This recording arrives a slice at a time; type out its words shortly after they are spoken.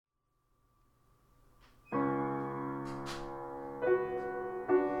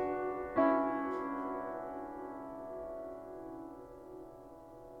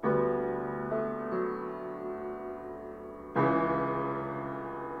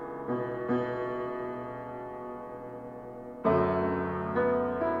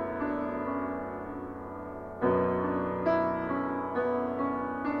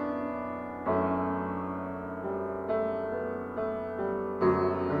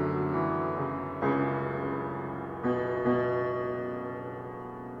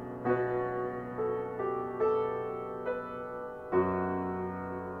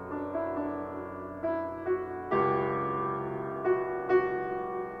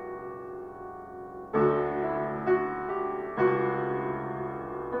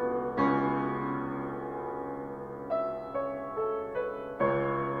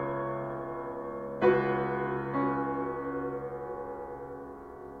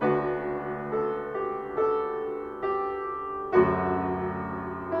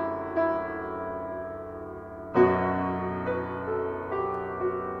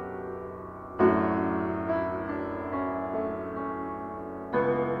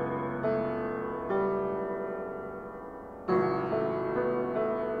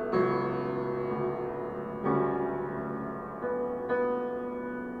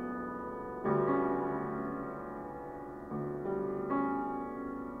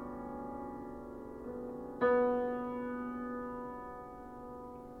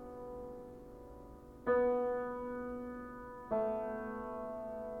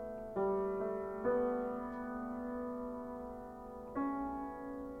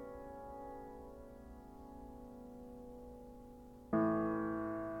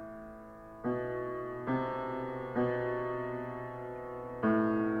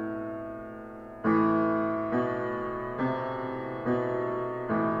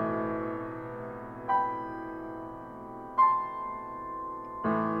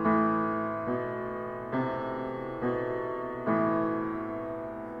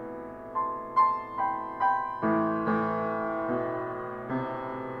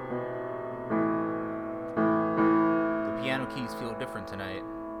keys feel different tonight.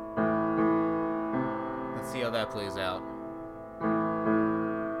 Let's see how that plays out.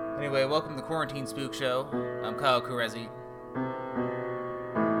 Anyway, welcome to the Quarantine Spook Show. I'm Kyle Kurezi.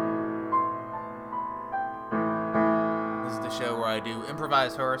 This is the show where I do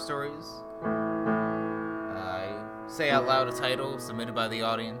improvised horror stories. I say out loud a title submitted by the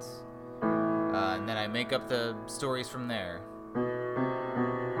audience, and then I make up the stories from there.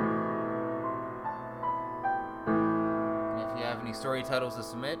 And if you have any story titles to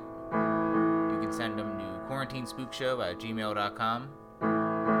submit, you can send them to quarantinespookshow@gmail.com.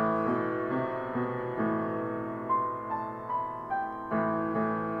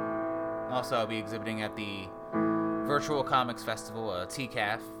 Also, I'll be exhibiting at the Virtual Comics Festival,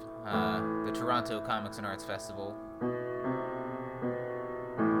 TCAF, the Toronto Comics and Arts Festival.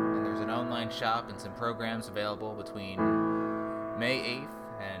 And there's an online shop and some programs available between May 8th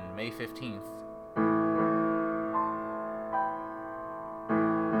and May 15th.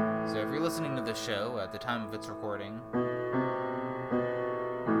 So if you're listening to this show at the time of its recording,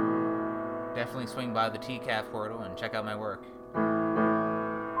 definitely swing by the TCAF portal and check out my work.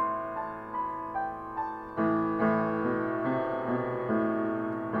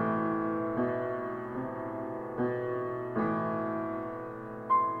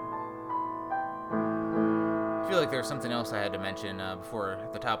 I feel like there's something else I had to mention before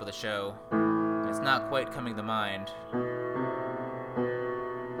the top of the show. It's not quite coming to mind.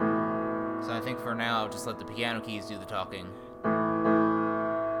 So I think for now I'll just let the piano keys do the talking.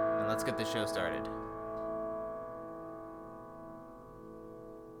 And let's get the show started.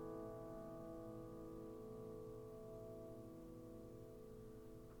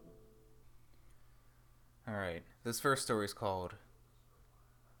 Alright, this first story is called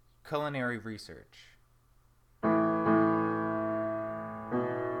Culinary Research.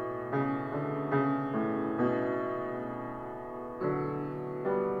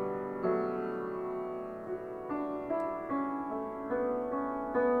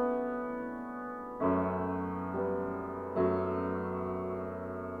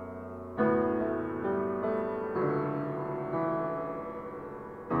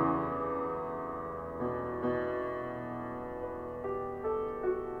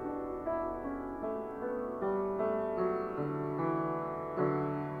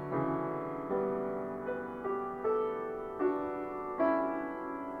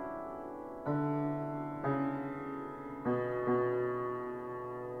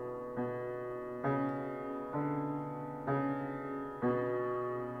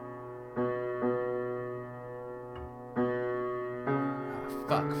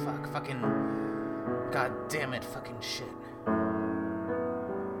 Fucking, god damn it, fucking shit.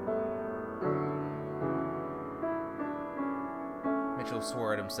 Mitchell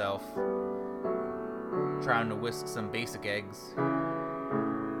swore at himself, trying to whisk some basic eggs,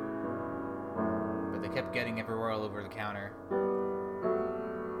 but they kept getting everywhere all over the counter.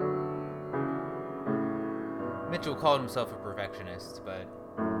 Mitchell called himself a perfectionist, but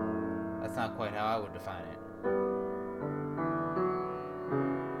that's not quite how I would define it.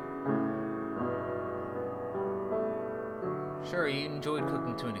 Sure, he enjoyed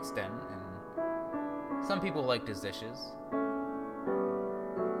cooking to an extent, and some people liked his dishes.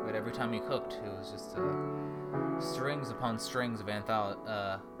 But every time he cooked, it was just strings upon strings of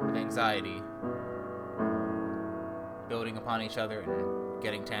anxiety, building upon each other and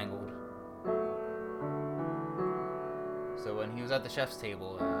getting tangled. So when he was at the chef's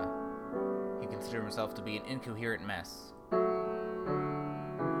table, he considered himself to be an incoherent mess.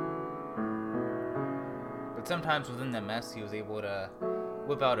 But sometimes within that mess, he was able to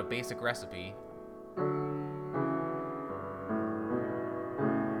whip out a basic recipe.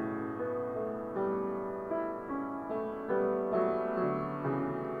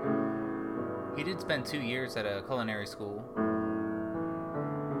 He did spend 2 years at a culinary school.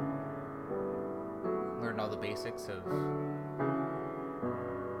 Learned all the basics of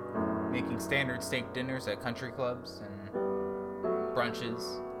making standard steak dinners at country clubs and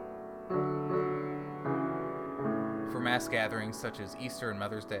brunches. For mass gatherings such as Easter and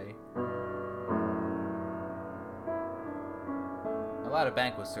Mother's Day. A lot of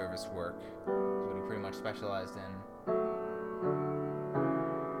banquet service work is what he pretty much specialized in.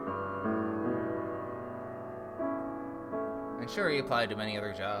 And sure, he applied to many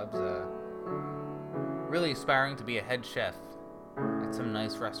other jobs, really aspiring to be a head chef at some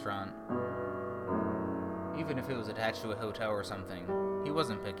nice restaurant. Even if it was attached to a hotel or something, he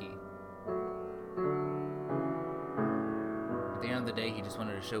wasn't picky. At the end of the day, he just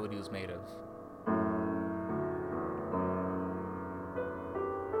wanted to show what he was made of.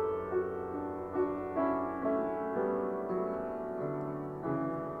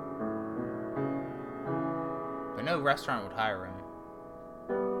 no restaurant would hire him.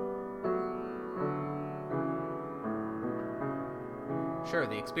 Sure,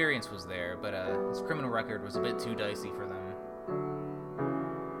 the experience was there, but his criminal record was a bit too dicey for them.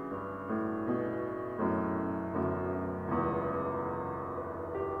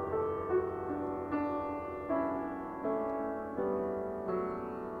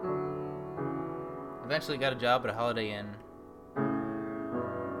 Eventually got a job at a Holiday Inn.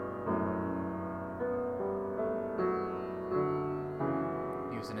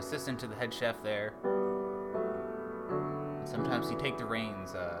 He was an assistant to the head chef there. And sometimes he'd take the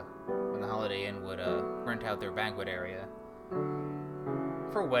reins when the Holiday Inn would rent out their banquet area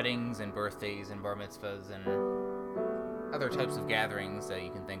for weddings and birthdays and bar mitzvahs and other types of gatherings that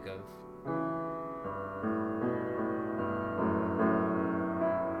you can think of.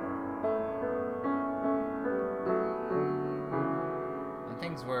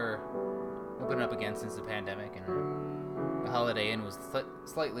 Things were opening up again since the pandemic, and the Holiday Inn was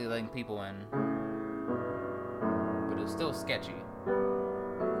slightly letting people in, but it was still sketchy.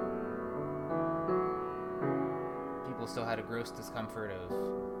 People still had a gross discomfort of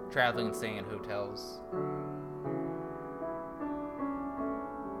traveling and staying in hotels.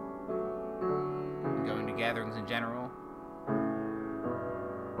 And going to gatherings in general.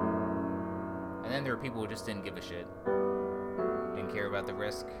 And then there were people who just didn't give a shit. Didn't care about the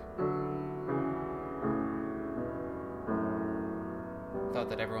risk. Thought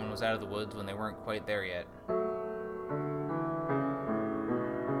that everyone was out of the woods when they weren't quite there yet.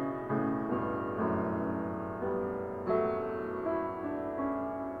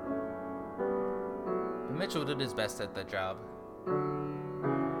 But Mitchell did his best at that job.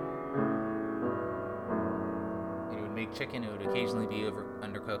 He would make chicken, it would occasionally be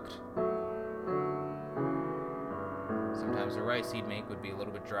undercooked. Sometimes the rice he'd make would be a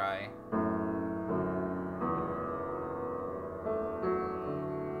little bit dry.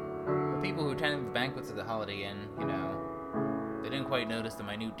 The people who attended the banquets at the Holiday Inn, they didn't quite notice the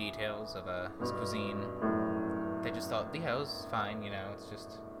minute details of his cuisine. They just thought, yeah, it was fine, it's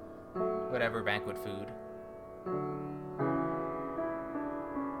just whatever banquet food.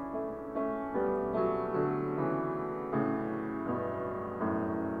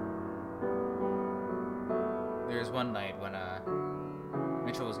 There was one night when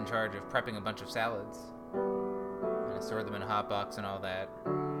Mitchell was in charge of prepping a bunch of salads, and I stored them in a hot box and all that,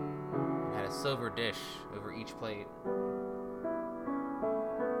 and had a silver dish over each plate.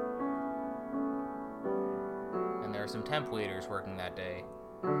 And there were some temp waiters working that day,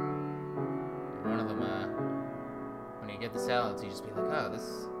 and one of them, when you get the salads, you just be like, oh,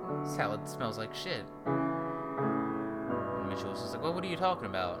 this salad smells like shit. And Mitchell was just like, well, what are you talking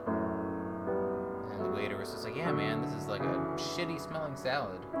about? The waiter was just like, yeah, man, this is like a shitty smelling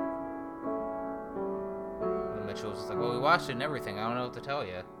salad. And Mitchell was just like, well, we washed it and everything. I don't know what to tell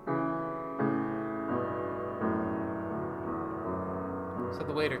you. So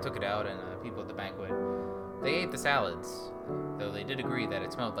the waiter took it out, and people at the banquet, they ate the salads, though they did agree that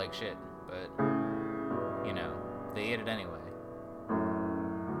it smelled like shit. But, they ate it anyway.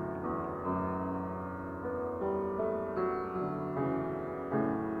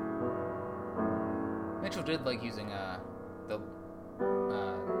 Mitchell did like using the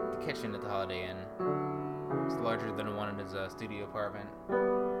kitchen at the Holiday Inn. It's larger than the one in his studio apartment.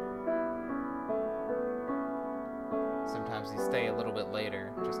 Sometimes he'd stay a little bit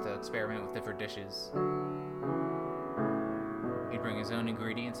later just to experiment with different dishes. He'd bring his own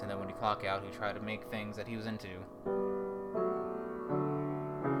ingredients, and then when he'd clock out, he'd try to make things that he was into.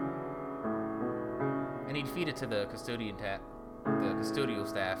 And he'd feed it to the custodial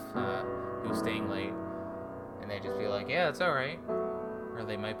staff who was staying late. And they'd just be like, yeah, it's alright. Or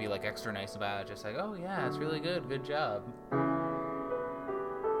they might be like extra nice about it, just like, oh yeah, it's really good, good job.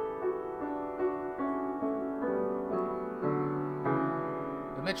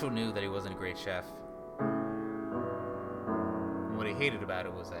 But Mitchell knew that he wasn't a great chef. And what he hated about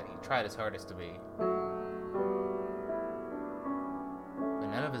it was that he tried his hardest to be. But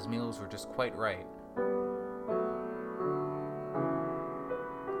none of his meals were just quite right.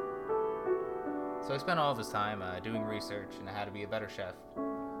 So I spent all this time doing research into how to be a better chef.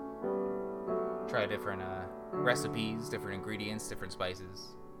 Try different recipes, different ingredients, different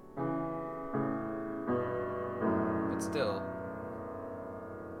spices. But still,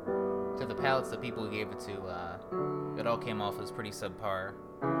 to the palates that people gave it to, it all came off as pretty subpar.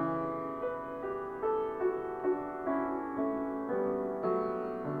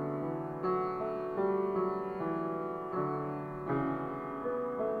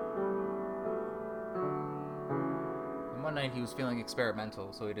 One night he was feeling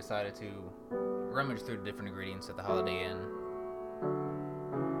experimental, so he decided to rummage through the different ingredients at the Holiday Inn.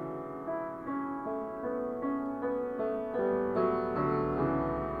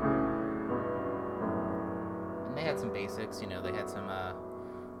 And they had some basics, they had some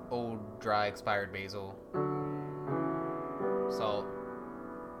old, dry, expired basil, salt,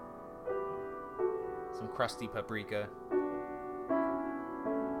 some crusty paprika,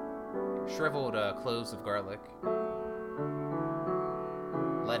 shriveled cloves of garlic,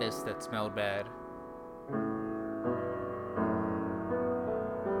 lettuce that smelled bad,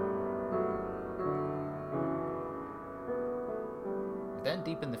 but then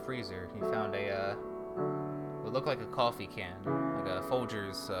deep in the freezer he found what looked like a coffee can, like a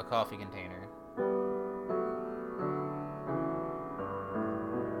Folgers coffee container.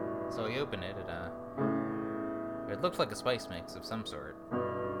 So he opened it, and it looked like a spice mix of some sort.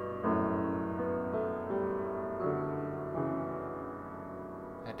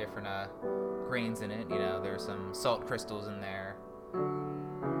 Had different grains in it, there were some salt crystals in there.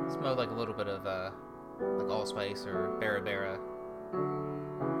 It smelled like a little bit of like allspice or Bera.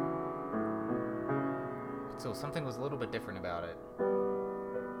 So something was a little bit different about it.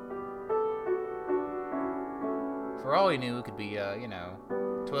 For all he knew, it could be,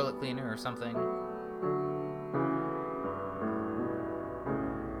 toilet cleaner or something.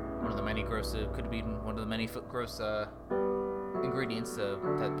 Could be one of the many gross ingredients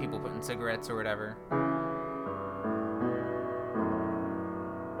that people put in cigarettes or whatever.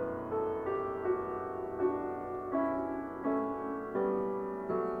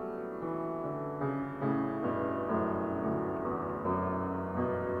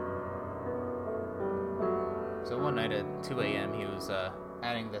 So one night at 2 a.m. he was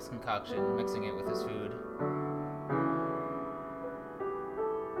adding this concoction, mixing it with his food.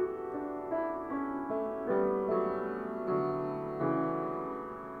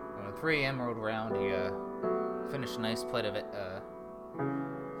 When 3 a.m. rolled around, he finished a nice plate of it, a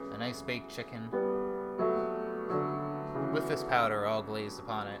nice baked chicken with this powder all glazed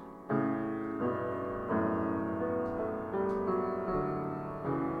upon it.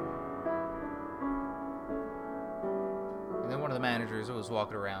 One of the managers was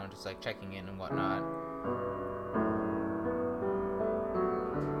walking around just like checking in and whatnot,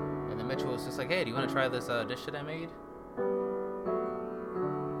 and then Mitchell was just like, "Hey, do you want to try this dish that I made?"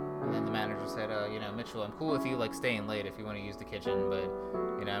 And then the manager said, Mitchell, I'm cool with you like staying late if you want to use the kitchen, but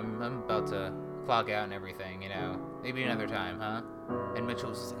I'm about to clock out and everything, maybe another time, huh? And Mitchell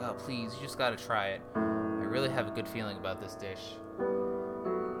was just like, "Oh, please, you just gotta try it. I really have a good feeling about this dish."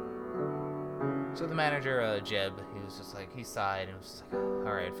 So the manager, Jeb, he sighed and was just like,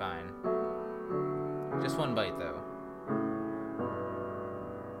 "Alright, fine. Just one bite, though."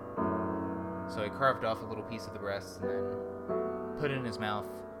 So he carved off a little piece of the breast and then put it in his mouth,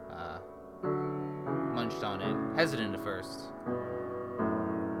 munched on it, hesitant at first.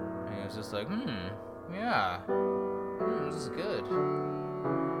 And he was just like, this is good.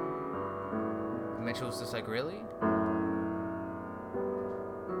 And Mitchell was just like, "Really?"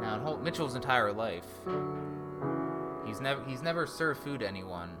 Now, in Mitchell's entire life, he's never served food to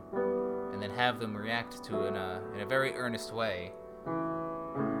anyone and then have them react to in a very earnest way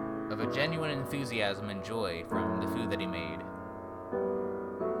of a genuine enthusiasm and joy from the food that he made.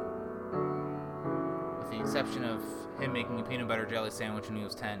 With the exception of him making a peanut butter jelly sandwich when he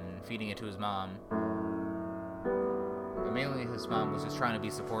was 10 and feeding it to his mom. But mainly his mom was just trying to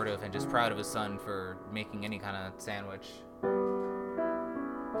be supportive and just proud of his son for making any kind of sandwich.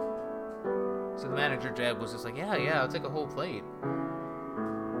 So the manager, Jeb, was just like, yeah, I'll take a whole plate. And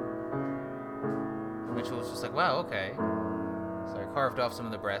Mitchell was just like, wow, okay. So I carved off some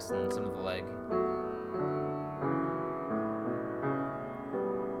of the breast and some of the leg.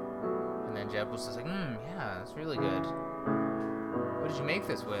 And then Jeb was just like, yeah, it's really good. What did you make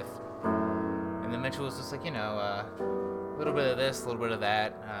this with? And then Mitchell was just like, a little bit of this, a little bit of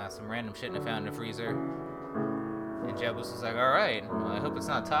that, some random shit I found in the freezer. And Jeb was just like, alright, well, I hope it's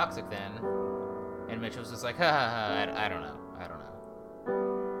not toxic then. And Mitch was just like, I don't know.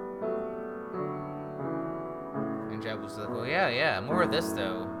 And Jeb was like, well, yeah, more of this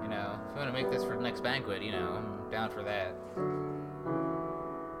though, if you want to make this for the next banquet, I'm down for that.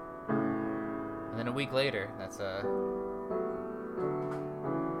 And then a week later, that's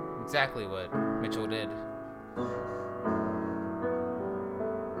exactly what Mitchell did.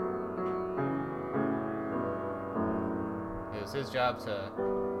 It was his job to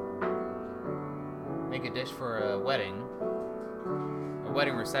make a dish for a wedding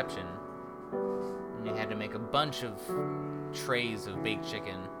reception, and he had to make a bunch of trays of baked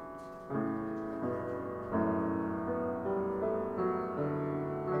chicken.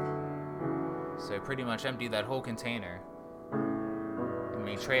 so I pretty much emptied that whole container and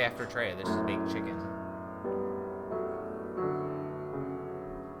made tray after tray of this baked chicken.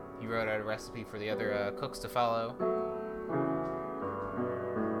 He wrote out a recipe for the other cooks to follow.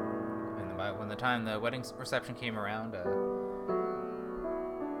 And when the time the wedding reception came around,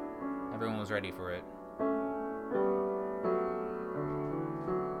 everyone was ready for it.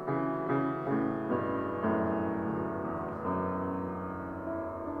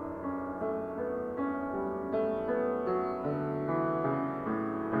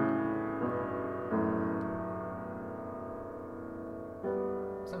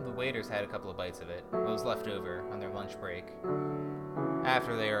 Some of the waiters had a couple of bites of it, what was left over on their lunch break,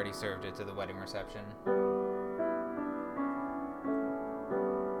 after they already served it to the wedding reception.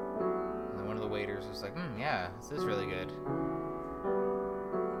 And then one of the waiters was like, yeah, this is really good.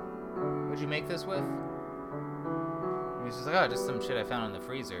 What'd you make this with? And he's just like, oh, just some shit I found in the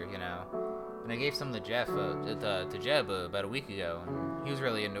freezer, you know. And I gave some to Jeb about a week ago, and he was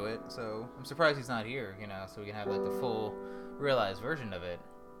really into it, so I'm surprised he's not here, you know, so we can have like the full realized version of it.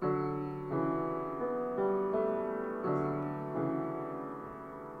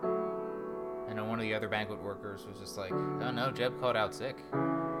 And then one of the other banquet workers was just like, oh no, Jeb called out sick.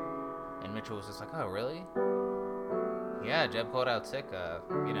 And Mitchell was just like, oh really? Yeah, Jeb called out sick,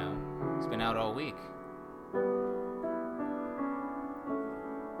 you know, he's been out all week. And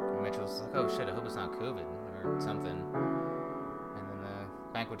Mitchell was like, oh shit, I hope it's not COVID or something. And then the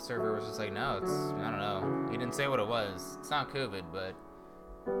banquet server was just like, no, it's, I don't know. He didn't say what it was. It's not COVID, but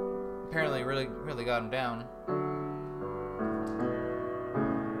apparently really got him down.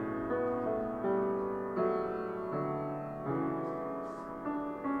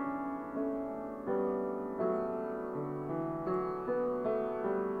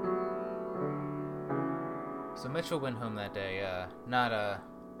 So Mitchell went home that day, not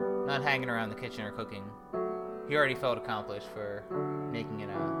hanging around the kitchen or cooking. He already felt accomplished for making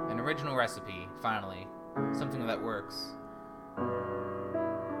an original recipe, finally. Something that works.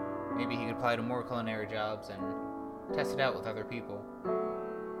 Maybe he could apply to more culinary jobs and test it out with other people.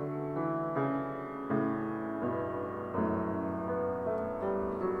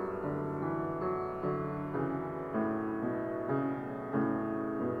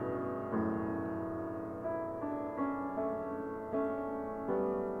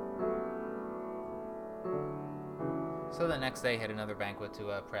 So the next day he had another banquet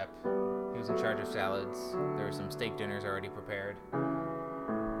to prep. He was in charge of salads. There were some steak dinners already prepared.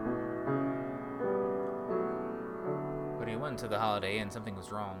 But he went to the Holiday Inn, something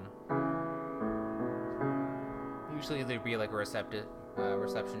was wrong. Usually there'd be like a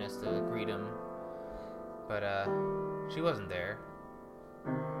receptionist to greet him. But she wasn't there.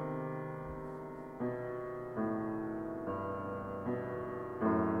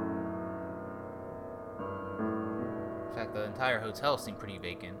 In fact, the entire hotel seemed pretty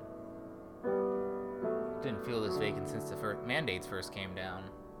vacant. Didn't feel this vacant since the mandates first came down.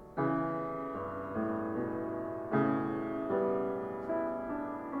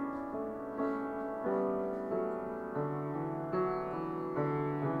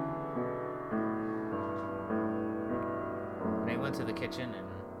 And I went to the kitchen, and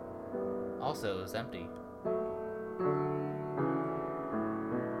also it was empty.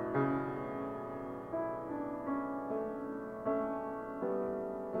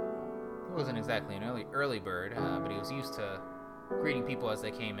 He wasn't exactly an early bird, but he was used to greeting people as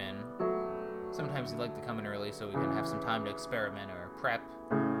they came in. Sometimes he'd like to come in early so we can have some time to experiment or prep.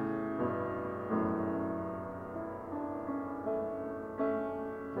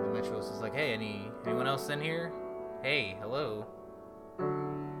 And Mitchell was just like, hey, anyone else in here? Hey, hello.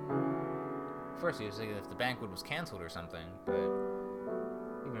 First he was thinking if the banquet was canceled or something, but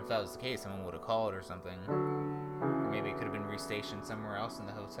even if that was the case, someone would have called or something. Or maybe it could have been restationed somewhere else in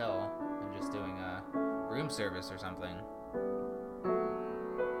the hotel and just doing a room service or something.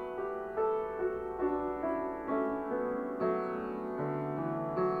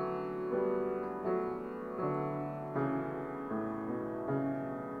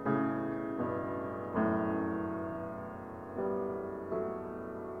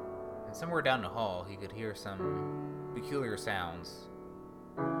 And somewhere down the hall, he could hear some peculiar sounds.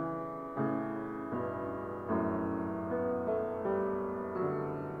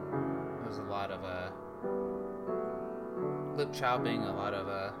 Lip chopping, a lot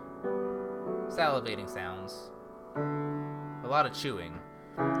of salivating sounds, a lot of chewing.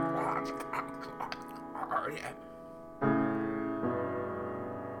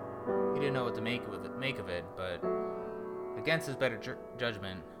 He didn't know what to make of it, but against his better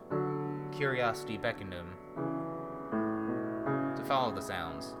judgment, curiosity beckoned him to follow the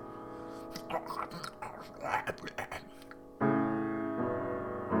sounds.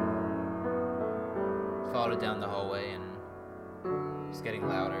 Followed it down the hallway and it's getting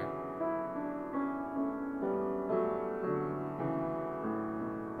louder.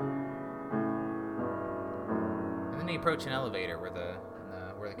 And then he approached an elevator where the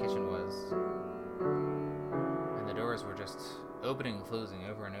kitchen was, and the doors were just opening and closing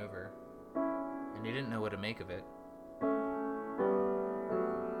over and over, and he didn't know what to make of it.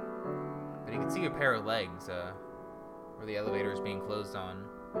 But he could see a pair of legs where the elevator was being closed on.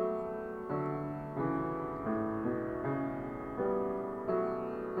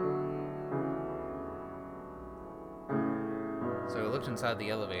 So he looked inside the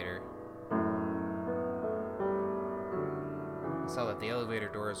elevator. Saw that the elevator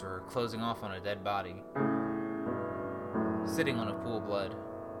doors were closing off on a dead body, sitting on a pool of blood.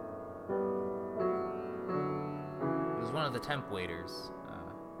 It was one of the temp waiters,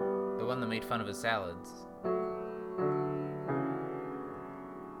 the one that made fun of his salads.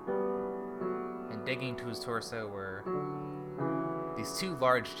 And digging into his torso were these two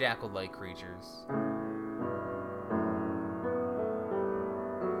large jackal-like creatures,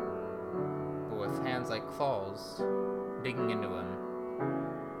 but with hands like claws digging into him.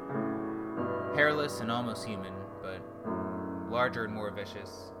 Hairless and almost human, but larger and more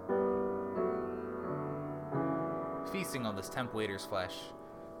vicious. Feasting on this temp waiter's flesh.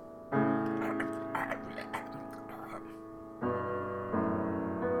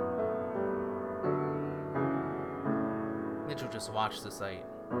 Mitchell just watched the sight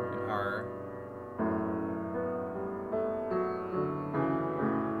in horror.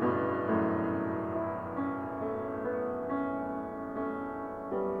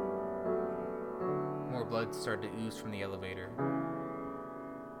 Blood started to ooze from the elevator.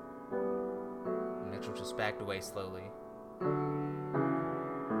 Mitchell just backed away slowly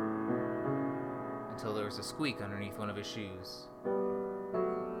until there was a squeak underneath one of his shoes. And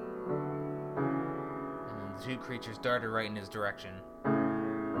then the two creatures darted right in his direction.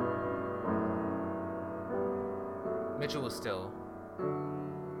 Mitchell was still,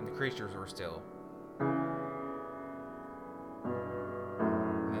 and the creatures were still.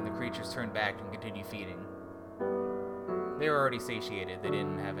 Creatures turned back and continued feeding. They were already satiated. They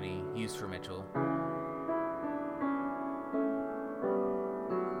didn't have any use for Mitchell.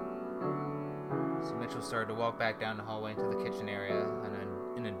 So Mitchell started to walk back down the hallway into the kitchen area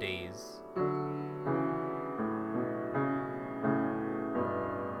in a daze.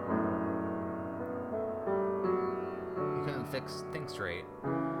 He couldn't think straight.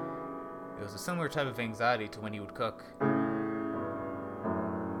 It was a similar type of anxiety to when he would cook.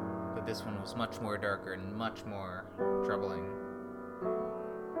 This one was much more darker and much more troubling.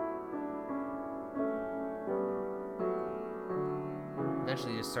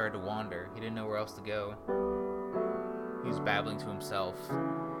 Eventually he just started to wander. He didn't know where else to go. He was babbling to himself,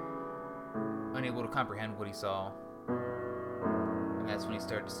 unable to comprehend what he saw. And that's when he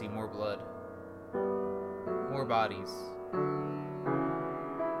started to see more blood, more bodies.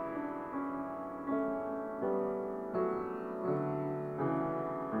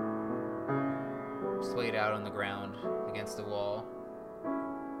 Laid out on the ground against the wall.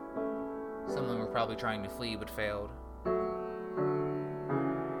 Some of them were probably trying to flee but failed.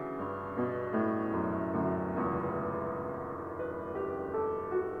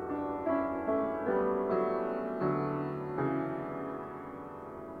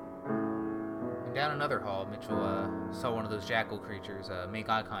 And down another hall, Mitchell saw one of those jackal creatures make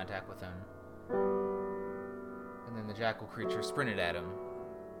eye contact with him. And then the jackal creature sprinted at him.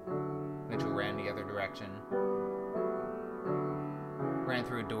 Mitchell ran the other direction, ran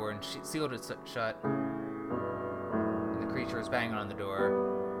through a door and sealed it shut, and the creature was banging on the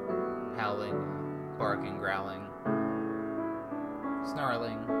door, howling, barking, growling,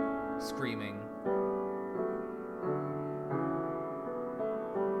 snarling, screaming.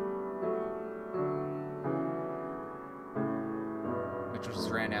 Mitchell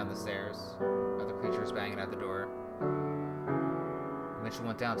just ran down the stairs, other creatures banging at the door. Mitchell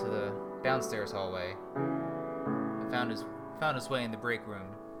went down to the downstairs hallway and found his way in the break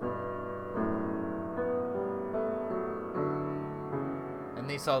room. And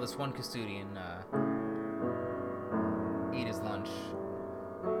they saw this one custodian eat his lunch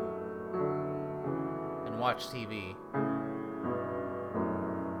and watch TV.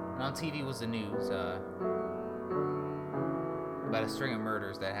 And on TV was the news about a string of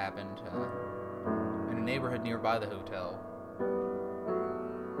murders that happened in a neighborhood nearby the hotel.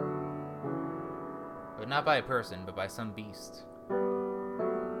 But not by a person, but by some beast.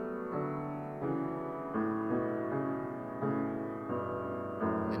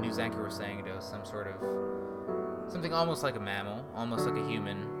 The news anchor was saying it was something almost like a mammal, almost like a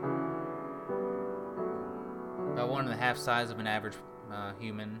human, about 1.5 size of an average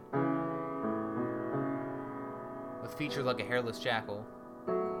human, with features like a hairless jackal.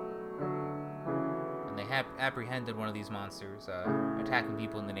 And they apprehended one of these monsters, attacking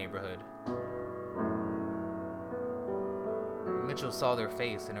people in the neighborhood. Mitchell saw their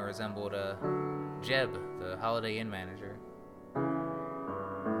face, and it resembled Jeb, the Holiday Inn manager.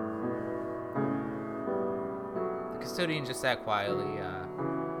 The custodian just sat quietly.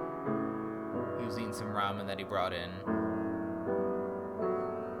 He was eating some ramen that he brought in.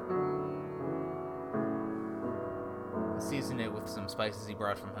 He seasoned it with some spices he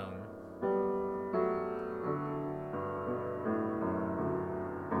brought from home.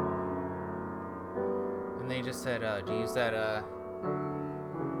 And they just said, do you use that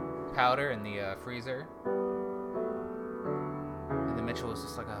powder in the freezer? And then Mitchell was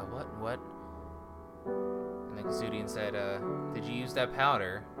just like, what? And the custodian said, did you use that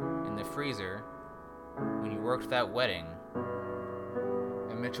powder in the freezer when you worked that wedding?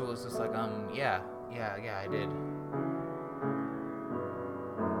 And Mitchell was just like, yeah, I did.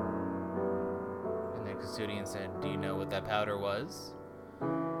 And the custodian said, do you know what that powder was?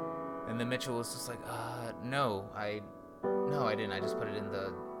 And then Mitchell was just like, no, I didn't. I just put it in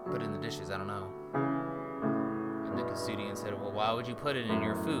the dishes. I don't know. And the custodian said, well, why would you put it in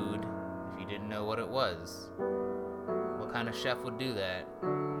your food if you didn't know what it was? What kind of chef would do that?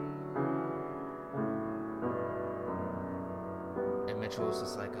 And Mitchell was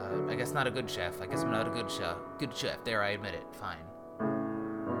just like, I guess not a good chef. I guess I'm not a good chef. Good chef. There, I admit it. Fine.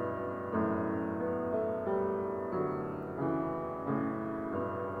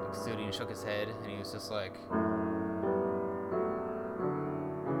 The custodian shook his head, and he was just like,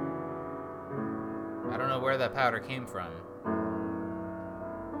 I don't know where that powder came from.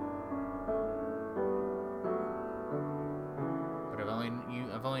 But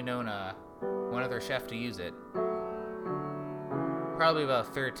I've only known one other chef to use it. Probably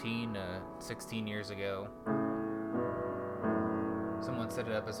about 13 to 16 years ago. Someone set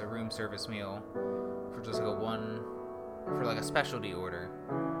it up as a room service meal for just like a specialty order.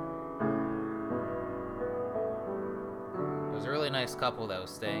 It was a really nice couple that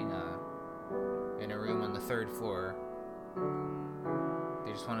was staying in a room on the 3rd floor.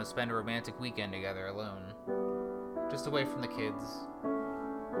 They just wanted to spend a romantic weekend together alone, just away from the kids.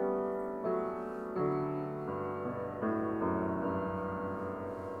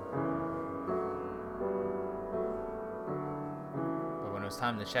 But when it was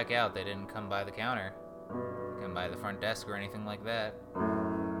time to check out, they didn't come by the counter, they come by the front desk or anything like that.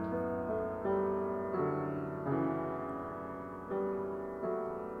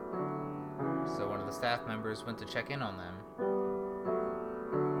 So one of the staff members went to check in on them.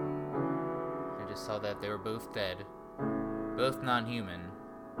 They just saw that they were both dead, both non-human,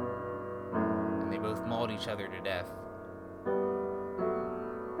 and they both mauled each other to death.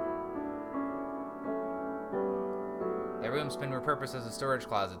 Their room's been repurposed as a storage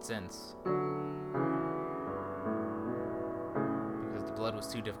closet since, because the blood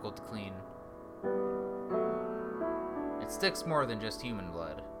was too difficult to clean. It sticks more than just human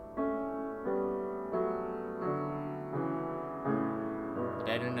blood.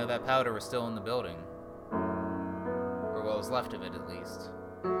 I didn't know that powder was still in the building. Or what was left of it, at least.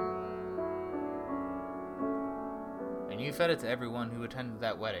 And you fed it to everyone who attended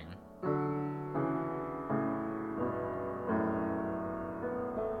that wedding.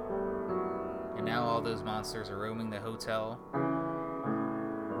 And now all those monsters are roaming the hotel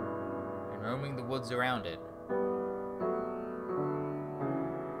and roaming the woods around it.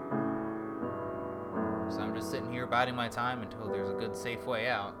 So I'm just sitting here biding my time until there's a good, safe way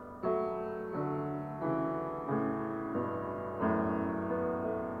out.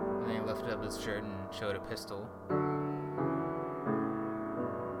 And then he lifted up his shirt and showed a pistol.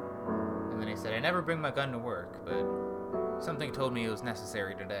 And then he said, I never bring my gun to work, but something told me it was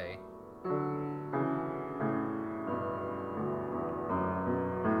necessary today. And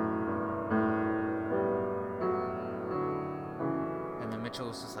then Mitchell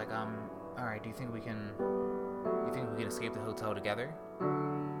was just like, alright, do you think we can escape the hotel together?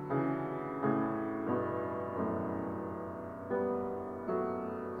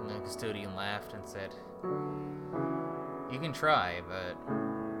 And the custodian laughed and said, you can try, but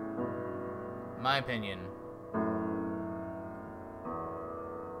in my opinion,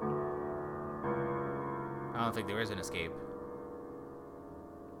 I don't think there is an escape.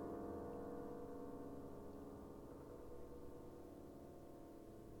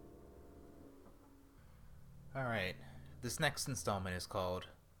 Alright, this next installment is called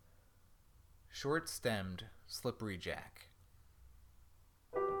Short-stemmed slippery jack.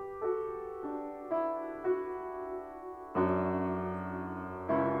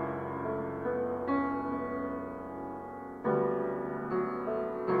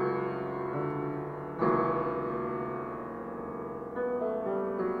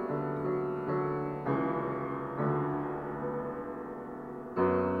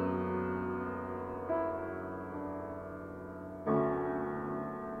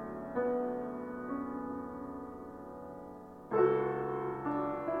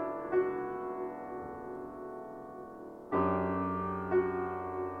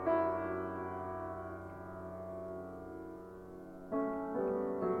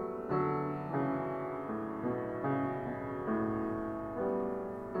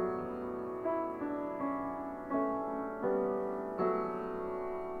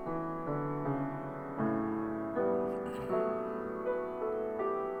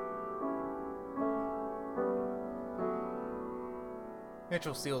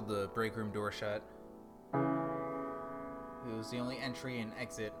 Mitchell sealed the break room door shut. It was the only entry and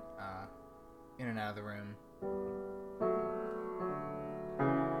exit in and out of the room.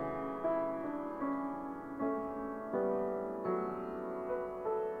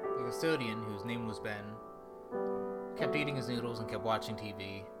 The custodian, whose name was Ben, kept eating his noodles and kept watching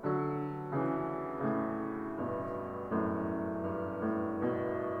TV.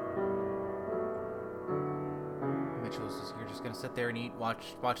 Mitchell was just, "You're just gonna sit there and eat,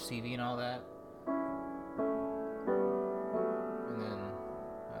 watch TV and all that?" And then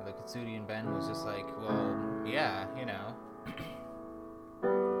the custodian Ben was just like, "Well, yeah, you know.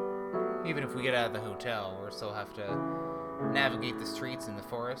 Even if we get out of the hotel, we'll still have to navigate the streets and the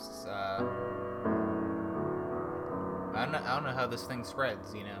forests. I don't know how this thing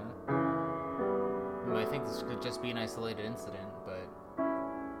spreads, you know. I mean, I think this could just be an isolated incident, but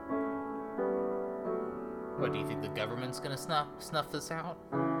what, do you think the government's gonna snuff this out?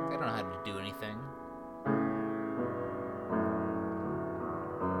 They don't know how to do anything."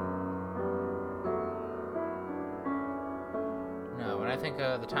 No, when I think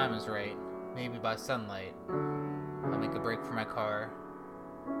the time is right, maybe by sunlight, I'll make a break for my car,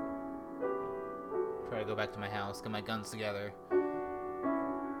 try to go back to my house, get my guns together,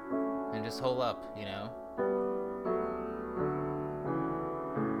 and just hole up, you know.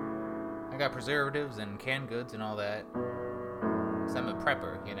 I got preservatives and canned goods and all that, 'cause I'm a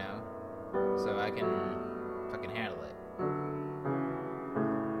prepper, you know, so I can fucking handle it.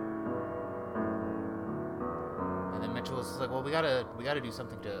 And then Mitchell was just like, "Well, we gotta do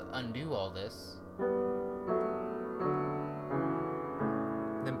something to undo all this."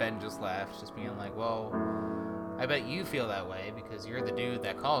 Then Ben just laughed, just being like, "Well, I bet you feel that way because you're the dude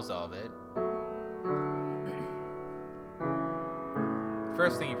that caused all of it.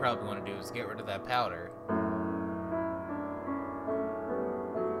 First thing you probably want to do is get rid of that powder."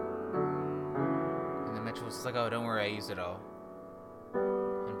 And then Mitchell was just like, "Oh, don't worry, I used it all."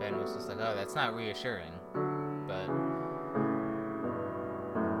 And Ben was just like, "Oh, that's not reassuring, but..."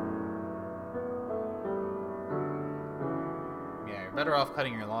 Yeah, you're better off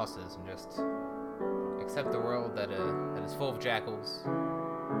cutting your losses and just accept the world that is full of jackals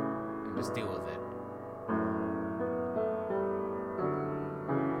and just deal with it.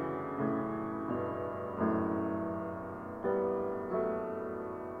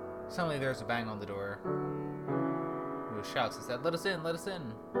 Suddenly there's a bang on the door. Who shouts and said, "Let us in, let us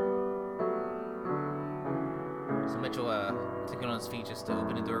in." So Mitchell took it on his feet just to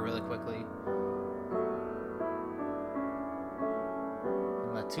open the door really quickly.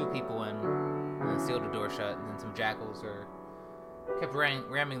 And let two people in, and then sealed the door shut, and then some jackals kept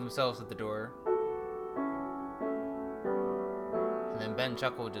ramming themselves at the door. And then Ben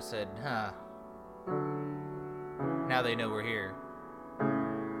chuckled, just said, "Huh. Now they know we're here."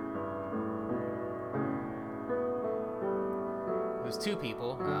 It was two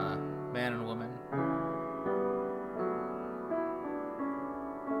people, man and woman,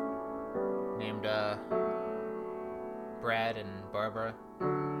 named Brad and Barbara.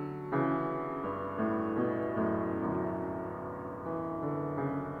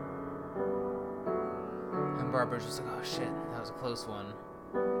 And Barbara's just like, "Oh shit, that was a close one."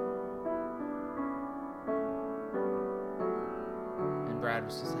 And Brad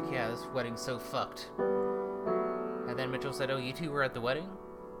was just like, "Yeah, this wedding's so fucked." And then Mitchell said, "Oh, you two were at the wedding?"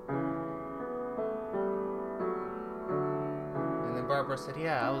 And then Barbara said,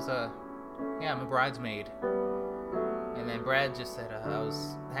 "Yeah, I'm a bridesmaid." And then Brad just said, I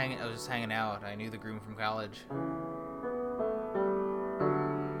was just hanging out. I knew the groom from college."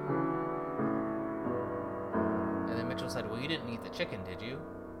 And then Mitchell said, "Well, you didn't eat the chicken, did you?"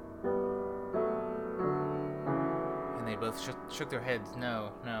 both shook their heads.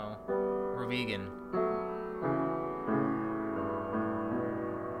 No, we're vegan.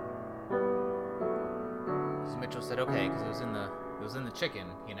 So Mitchell said, okay, because it was in the chicken,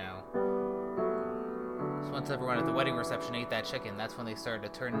 you know. So once everyone at the wedding reception ate that chicken, that's when they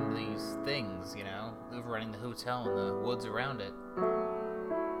started to turn into these things, you know, overrunning the hotel and the woods around it.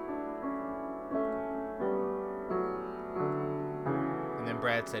 And then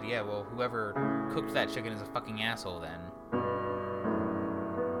Brad said, yeah, well, whoever cooked that chicken is a fucking asshole then.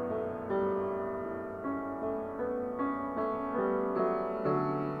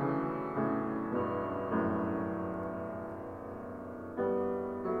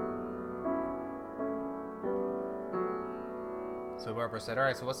 So Barbara said,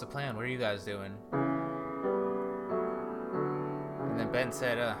 alright, so what's the plan? What are you guys doing? And then Ben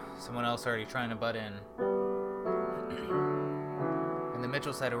said, someone else already trying to butt in. And then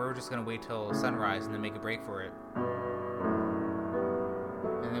Mitchell said, we're just going to wait till sunrise and then make a break for it.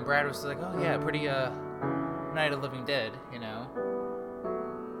 And then Brad was like, oh yeah, pretty, Night of the Living Dead, you know.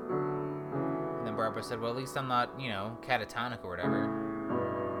 And then Barbara said, well, at least I'm not, you know, catatonic or whatever.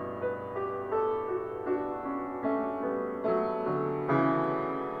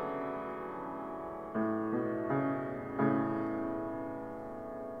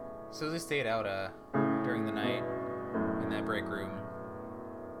 So they stayed out during the night in that break room,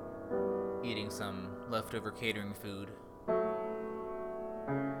 eating some leftover catering food.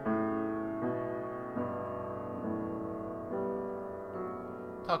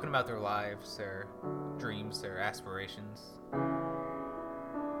 Talking about their lives, their dreams, their aspirations.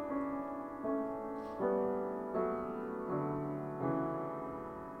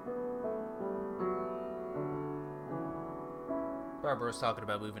 Barbara was talking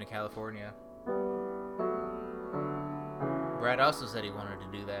about moving to California. Brad also said he wanted to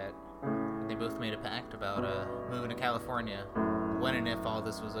do that. And they both made a pact about moving to California when and if all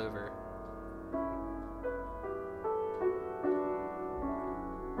this was over.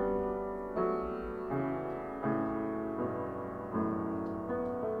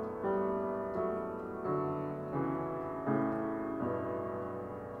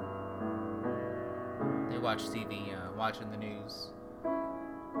 They watch TV, watching the news.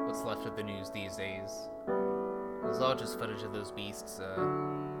 What's left of the news these days. It's all just footage of those beasts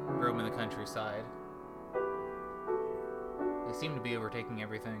roaming the countryside. They seem to be overtaking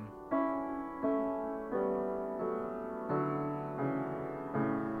everything.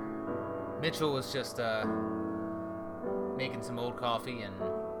 Mitchell was just making some old coffee and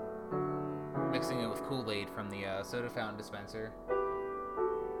mixing it with Kool-Aid from the soda fountain dispenser.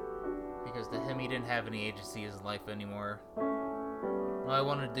 Because to him, he didn't have any agency in his life anymore. All I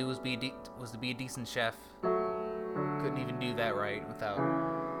wanted to do was to be a decent chef. Couldn't even do that right without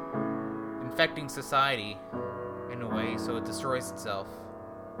infecting society in a way so it destroys itself.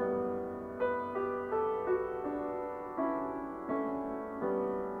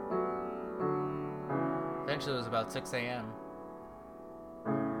 Eventually, it was about 6 a.m.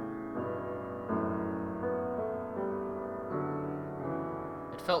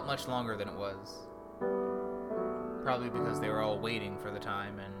 It felt much longer than it was. Probably because they were all waiting for the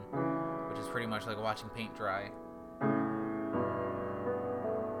time, and which is pretty much like watching paint dry.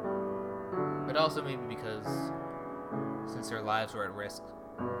 But also maybe because, since their lives were at risk,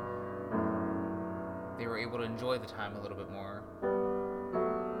 they were able to enjoy the time a little bit more.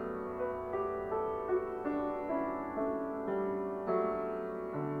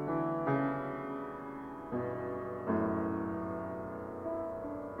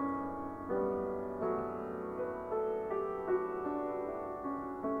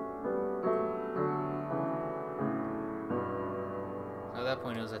 At that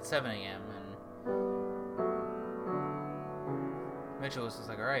point, it was at 7 a.m. and Mitchell was just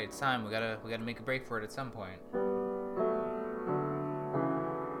like, "All right, it's time. We gotta make a break for it at some point."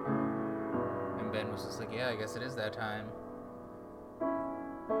 And Ben was just like, "Yeah, I guess it is that time."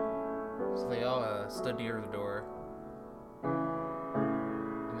 So they all stood near the door,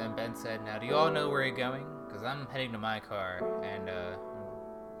 and then Ben said, "Now, do you all know where you're going? Because I'm heading to my car, and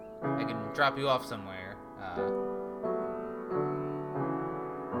I can drop you off somewhere."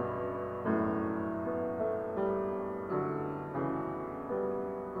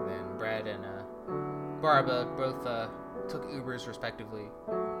 Brad and Barbara both took Ubers respectively.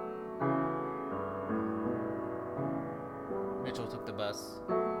 Mitchell took the bus.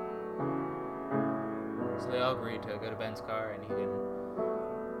 So they all agreed to go to Ben's car and he can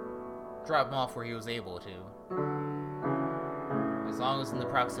drop him off where he was able to. As long as in the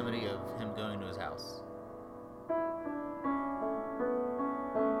proximity of him going to his house.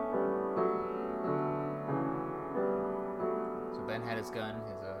 his gun,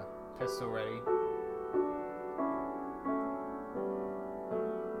 his pistol ready.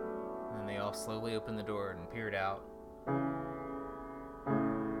 And then they all slowly opened the door and peered out.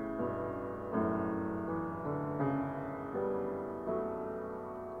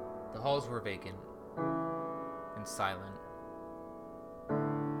 The halls were vacant and silent.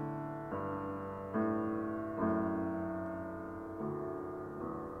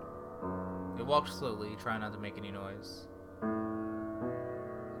 They walked slowly, trying not to make any noise.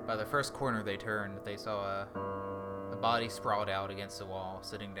 By the first corner they turned, they saw a body sprawled out against the wall,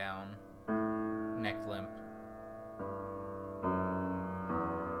 sitting down, neck limp.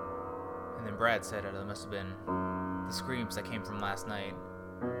 And then Brad said it must have been the screams that came from last night.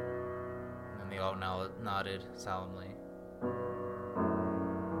 And then they all nodded solemnly.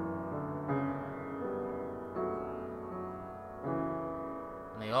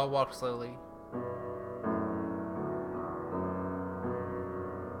 And they all walked slowly.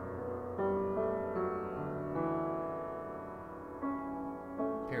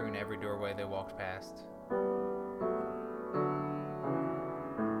 Peering every doorway they walked past.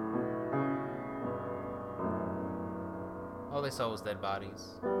 All they saw was dead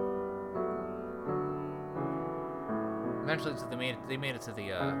bodies. Eventually, they made it to the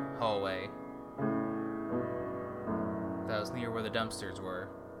hallway that was near where the dumpsters were.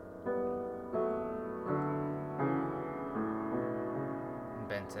 And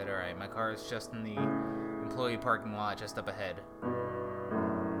Ben said, "Alright, my car is just in the employee parking lot just up ahead."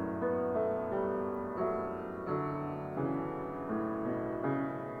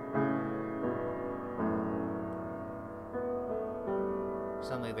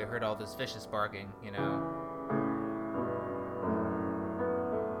 Suddenly they heard all this vicious barking, you know.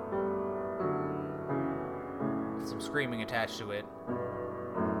 With some screaming attached to it.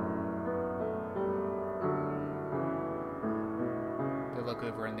 They look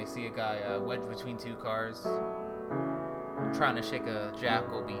over and they see a guy wedged between two cars, trying to shake a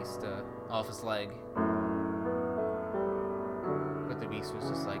jackal beast off his leg. But the beast was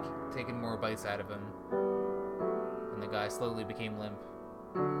just like taking more bites out of him. And the guy slowly became limp.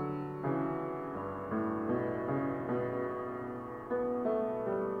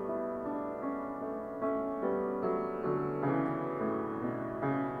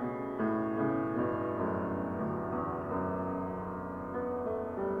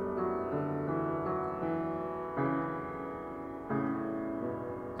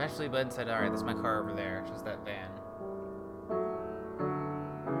 Eventually Ben said, "Alright, that's my car over there, just that van."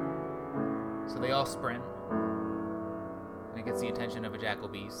 So they all sprint, and it gets the attention of a jackal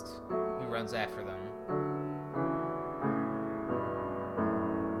beast, who runs after them.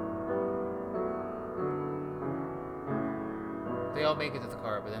 They all make it to the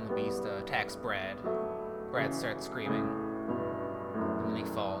car, but then the beast attacks Brad. Brad starts screaming, and then he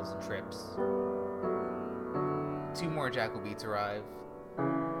falls and trips. Two more jackal beasts arrive,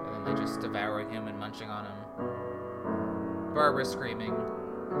 and then they're just devouring him and munching on him. Barbara's screaming.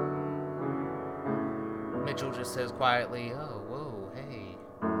 Mitchell just says quietly, "Oh, whoa, hey."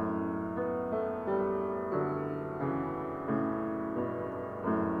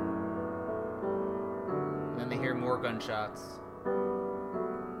 And then they hear more gunshots.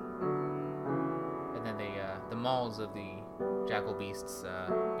 And then the mauls of the jackal beasts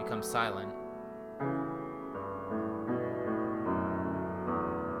become silent.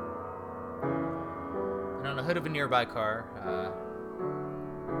 And on the hood of a nearby car,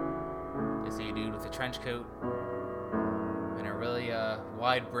 is a dude with a trench coat and a really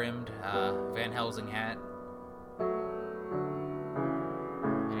wide-brimmed Van Helsing hat.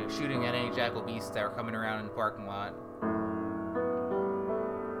 And he was shooting at any jackal beasts that were coming around in the parking lot.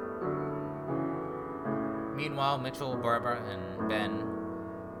 Meanwhile, Mitchell, Barbara, and Ben,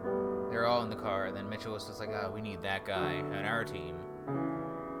 they're all in the car. And then Mitchell was just like, "Oh, we need that guy on our team."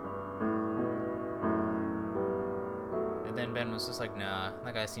 And then Ben was just like, "Nah,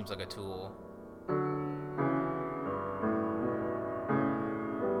 that guy seems like a tool."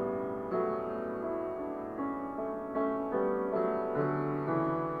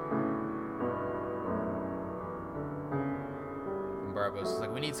 And Barbara was just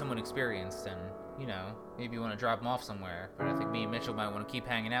like, "We need someone experienced, and, you know, maybe you want to drop him off somewhere, but I think me and Mitchell might want to keep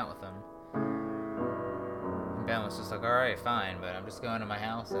hanging out with him." And Ben was just like, "Alright, fine, but I'm just going to my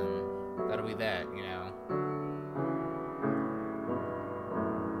house, and that'll be that, you know."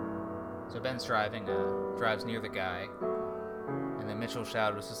 So Ben's driving, drives near the guy, and then Mitchell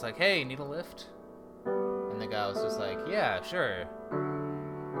shouted, was just like, "Hey, need a lift?" And the guy was just like, "Yeah, sure."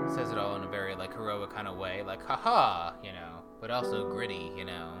 Says it all in a very, like, heroic kind of way, like, "Haha," you know, but also gritty, you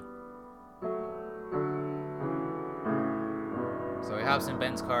know. So So he hops in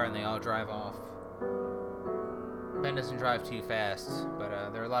Ben's car and they all drive off. Ben doesn't drive too fast,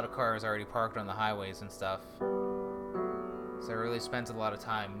 but there are a lot of cars already parked on the highways and stuff. So he really spends a lot of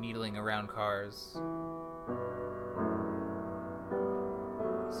time needling around cars.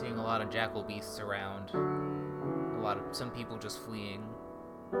 Seeing a lot of jackal beasts around. Some people just fleeing.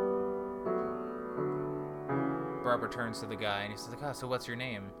 Barbara turns to the guy and he says, like, oh, so what's your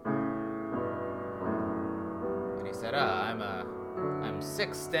name? And he said, I'm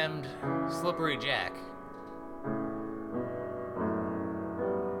six-stemmed Slippery Jack.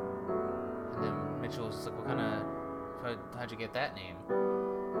 And then Mitchell was just like, how'd you get that name?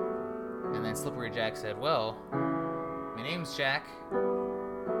 And then Slippery Jack said, well, my name's Jack.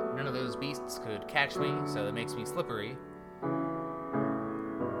 None of those beasts could catch me, so that makes me slippery.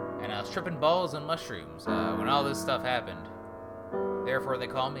 And I was tripping balls on mushrooms when all this stuff happened. Therefore, they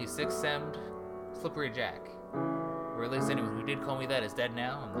call me Six-Stemmed Slippery Jack. Or at least anyone who did call me that is dead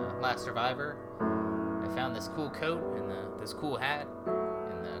now. I'm the last survivor. I found this cool coat and this cool hat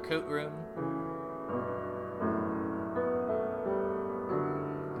in the coat room.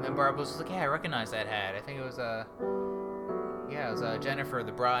 And then Barbara was just like, yeah, I recognize that hat. I think it was Jennifer,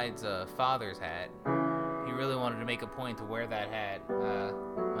 the bride's father's hat. He really wanted to make a point to wear that hat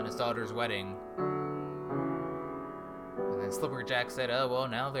on his daughter's wedding. And then Slippery Jack said, oh, well,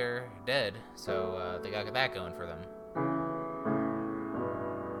 now they're dead, so they got that going for them.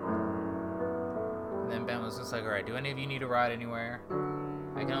 And then Ben was just like, alright, do any of you need a ride anywhere?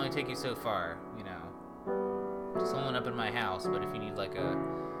 I can only take you so far, you know. Just holding up in my house, but if you need like a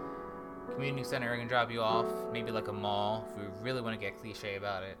community center, I can drop you off. Maybe like a mall, if we really want to get cliche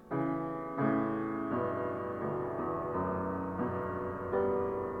about it.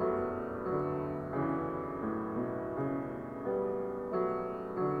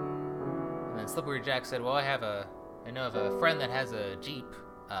 And then Slippery Jack said, well, I know of a friend that has a Jeep.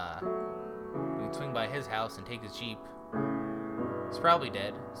 We can swing by his house and take his Jeep. He's probably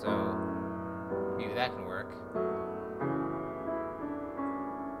dead, so maybe that can work.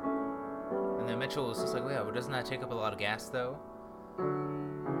 And then Mitchell was just like, well, yeah, but doesn't that take up a lot of gas, though?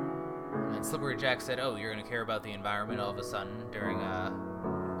 And then Slippery Jack said, oh, you're going to care about the environment all of a sudden during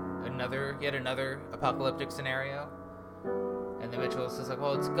yet another apocalyptic scenario? And then Mitchell was just like,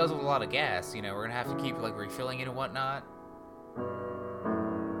 well, it guzzles a lot of gas, you know, we're going to have to keep, like, refilling it and whatnot.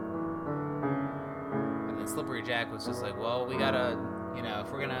 And then Slippery Jack was just like, well, we gotta, you know,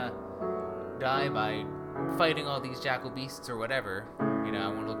 if we're gonna die by fighting all these jackal beasts or whatever, you know, I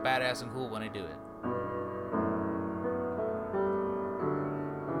want to look badass and cool when I do it.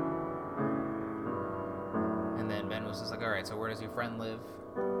 And then Ben was just like, alright, so where does your friend live?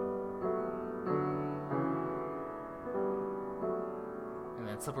 And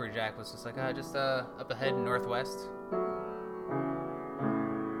then Slippery Jack was just like, just up ahead northwest.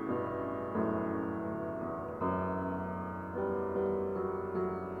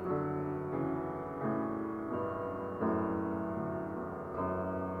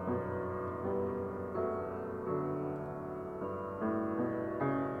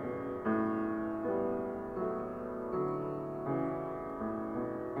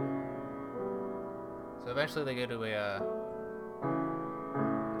 So eventually they go to a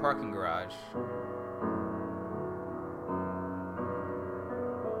parking garage.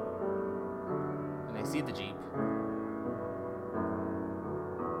 And they see the Jeep.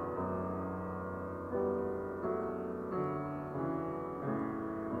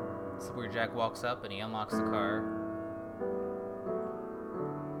 Slippery Jack walks up and he unlocks the car.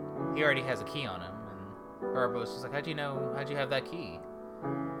 He already has a key on him, and Barbara was just like, how'd you have that key?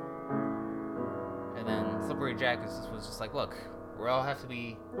 And then Slippery Jack was just like, look, we all have to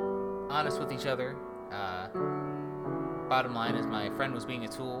be honest with each other. Bottom line is my friend was being a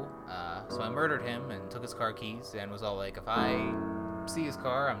tool, so I murdered him and took his car keys and was all like, if I see his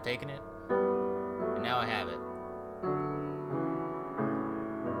car, I'm taking it. And now I have it.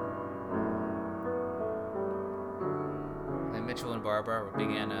 And then Mitchell and Barbara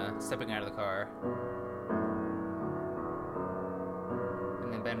began stepping out of the car.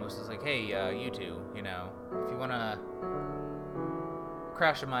 And Ben was just like, hey, you two, you know, if you want to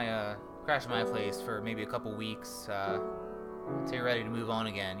crash at my place for maybe a couple weeks, until you're ready to move on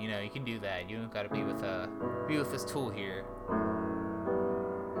again, you know, you can do that. You don't got to be with this tool here.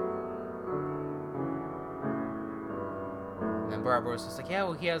 And then Barbara was just like, yeah,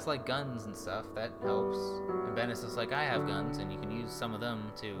 well, he has, like, guns and stuff. That helps. And Ben is just like, I have guns, and you can use some of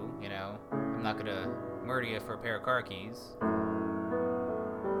them, too, you know. I'm not going to murder you for a pair of car keys.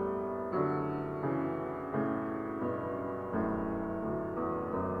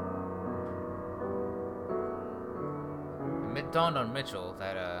 it dawned on Mitchell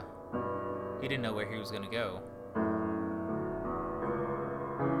that he didn't know where he was gonna go.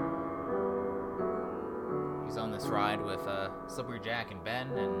 He's on this ride with Slippery Jack and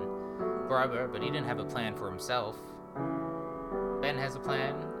Ben and Barbara, but he didn't have a plan for himself. Ben has a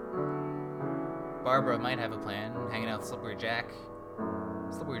plan. Barbara might have a plan, hanging out with Slippery Jack.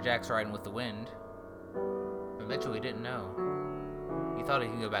 Slippery Jack's riding with the wind. But Mitchell, he didn't know. He thought he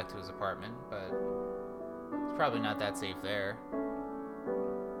could go back to his apartment, but it's probably not that safe there.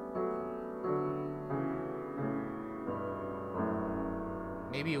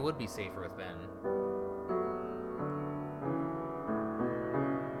 Maybe it would be safer with Ben.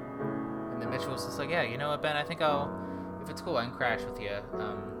 And then Mitchell was just like, yeah, you know what, Ben, I think if it's cool, I can crash with you.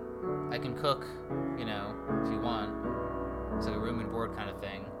 I can cook, if you want. It's like a room and board kind of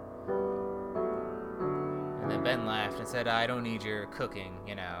thing. And then Ben laughed and said, I don't need your cooking,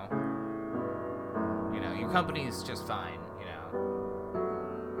 your company's just fine,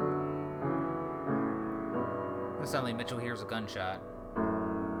 And suddenly Mitchell hears a gunshot.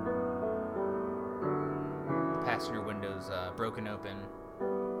 The passenger window's broken open.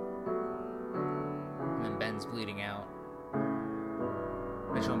 And then Ben's bleeding out.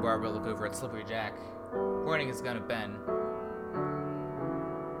 Mitchell and Barbara look over at Slippery Jack, pointing his gun at Ben.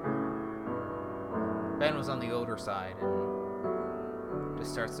 Ben was on the older side and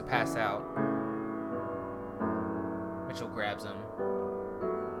just starts to pass out. Mitchell grabs him,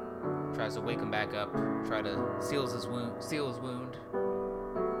 tries to wake him back up, try to seal his wound.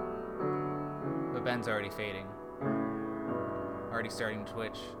 But Ben's already fading, already starting to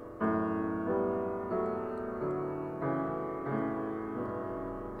twitch.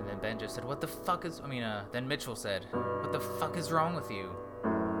 And then Ben just said, then Mitchell said, what the fuck is wrong with you?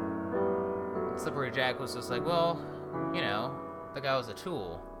 Slippery Jack was just like, well, the guy was a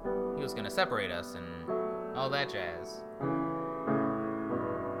tool. He was gonna separate us and all that jazz.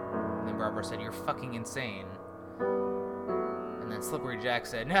 And then Barbara said, you're fucking insane. And then Slippery Jack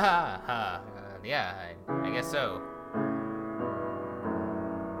said, yeah, I guess so.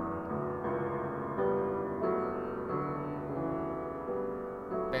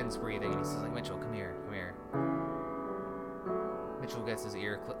 Ben's breathing and he says, like, Mitchell, come here. Mitchell gets his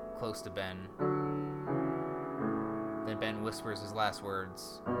ear close to Ben. Then Ben whispers his last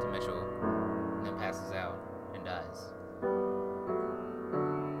words to Mitchell, and then passes out and dies.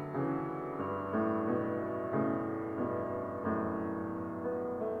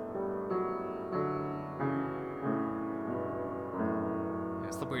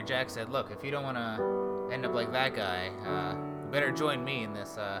 Slippery Jack said, look, if you don't want to end up like that guy, you better join me in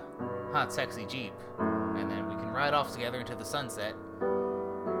this hot, sexy Jeep. And then we can ride off together into the sunset,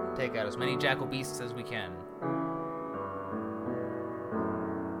 take out as many jackal beasts as we can.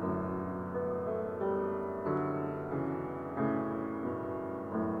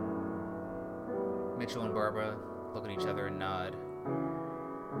 Mitchell and Barbara look at each other and nod.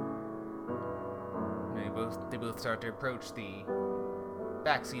 And they both start to approach the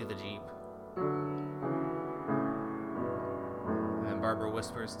backseat of the Jeep. And then Barbara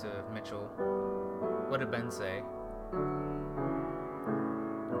whispers to Mitchell, what did Ben say?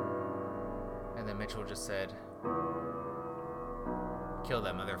 And then Mitchell just said, kill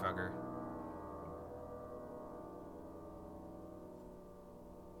that motherfucker.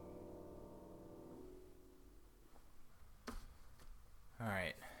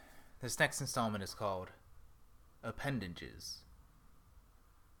 Alright. This next installment is called Appendages.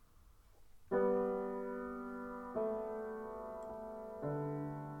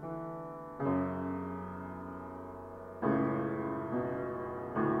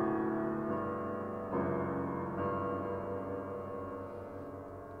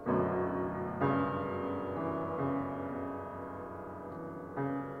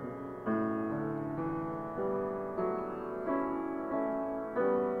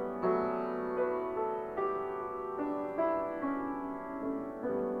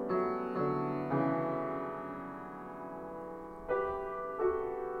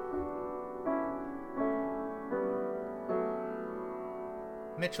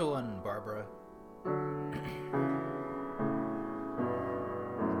 Mitchell and Barbara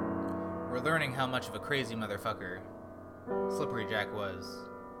were learning how much of a crazy motherfucker Slippery Jack was.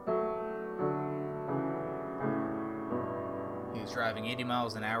 He was driving 80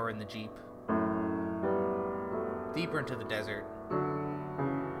 miles an hour in the Jeep, deeper into the desert.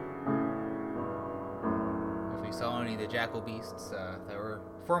 If we saw any of the jackal beasts that were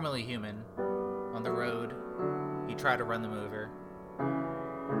formerly human on the road, he'd try to run them over.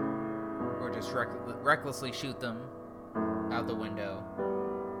 Or just recklessly shoot them out the window.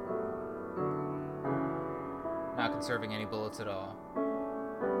 Knock conserving any bullets at all.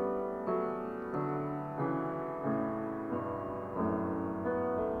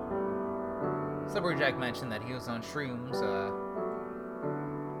 Slippery Jack mentioned that he was on shrooms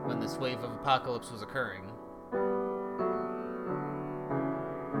when this wave of apocalypse was occurring.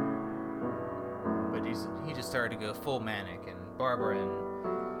 But he just started to go full manic, and Barbara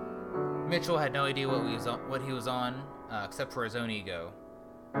and Mitchell had no idea what he was on, except for his own ego.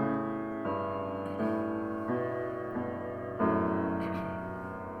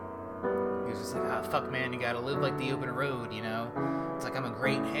 He was just like, ah, fuck man, you gotta live like the open road, you know? It's like I'm a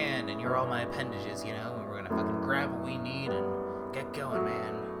great hand and you're all my appendages, you know? And we're gonna fucking grab what we need and get going,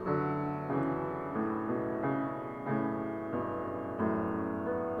 man.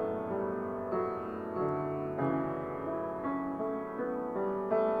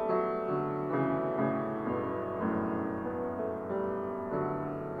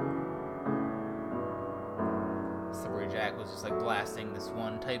 Jack was just like blasting this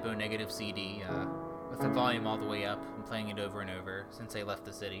one Typo Negative CD with the volume all the way up and playing it over and over since they left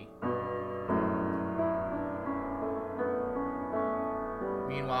the city.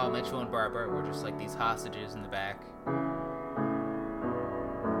 Meanwhile, Mitchell and Barbara were just like these hostages in the back.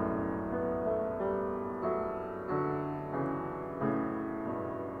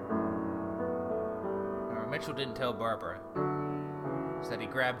 Mitchell didn't tell Barbara. He said he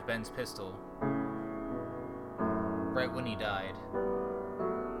grabbed Ben's pistol right when he died.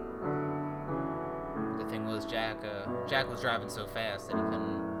 The thing was, Jack was driving so fast that he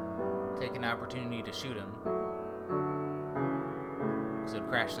couldn't take an opportunity to shoot him, because it would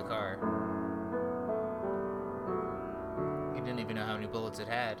crash the car. He didn't even know how many bullets it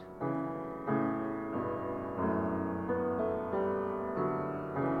had.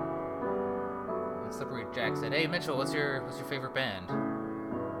 And Slippery Jack said, "Hey Mitchell, what's your favorite band?"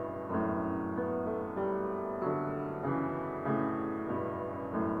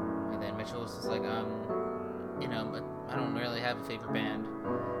 Mitchell was just like, I don't really have a favorite band.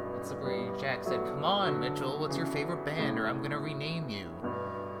 And Slippery Jack said, "Come on, Mitchell, what's your favorite band, or I'm gonna rename you."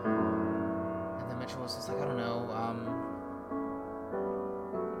 And then Mitchell was just like, I don't know,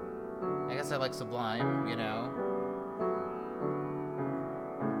 I guess I like Sublime, you know?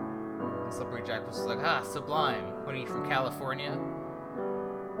 And Slippery Jack was just like, Sublime. What are you, from California?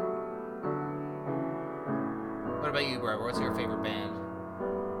 What about you, Barbara? What's your favorite band?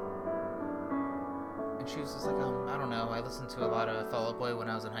 And she was just like, I don't know, I listened to a lot of Fall Out Boy when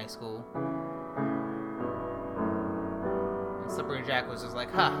I was in high school. And Slippery Jack was just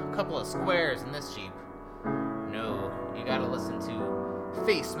like, a couple of squares in this Jeep. No, you gotta listen to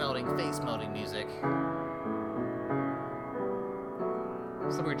face-melting music.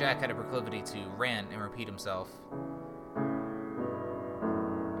 Slippery Jack had a proclivity to rant and repeat himself.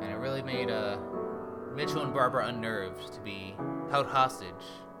 And it really made Mitchell and Barbara unnerved to be held hostage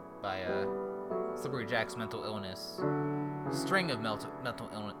by Slippery Jack's mental illness, string of mental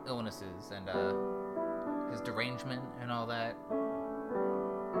illnesses, and his derangement and all that.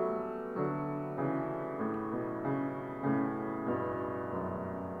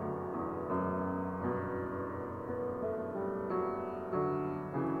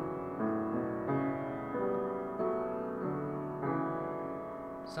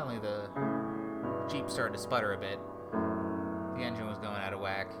 Suddenly the Jeep started to sputter a bit. The engine was going out of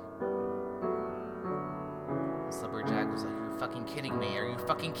whack. Slippery Jack was like, "You're fucking kidding me? Are you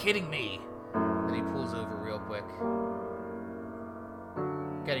fucking kidding me?" Then he pulls over real quick,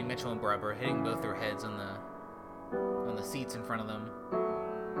 getting Mitchell and Barbara, hitting both their heads on the seats in front of them.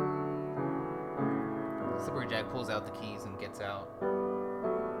 Slippery Jack pulls out the keys and gets out.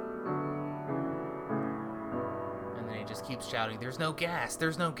 And then he just keeps shouting, "There's no gas!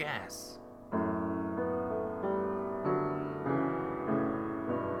 There's no gas!"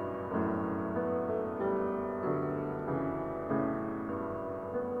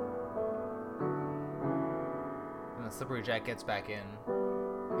 Slippery Jack gets back in.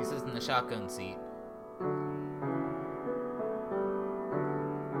 He sits in the shotgun seat.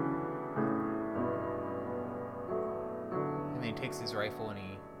 And then he takes his rifle and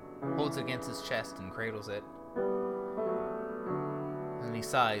he holds it against his chest and cradles it. And then he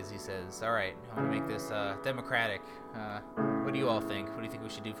sighs. He says, "All right, I want to make this democratic. What do you all think? What do you think we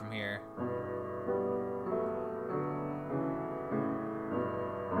should do from here?"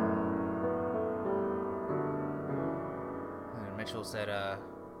 Mitchell said,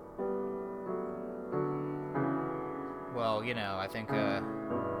 well, I think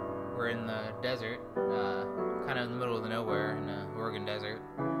we're in the desert, kind of in the middle of the nowhere in the Oregon desert.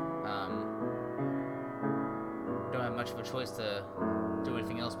 Don't have much of a choice to do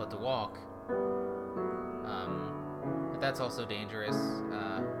anything else but to walk. that's also dangerous,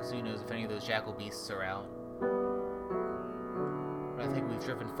 because who knows if any of those jackal beasts are out. But I think we've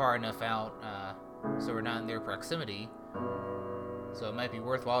driven far enough out, so we're not in their proximity. So it might be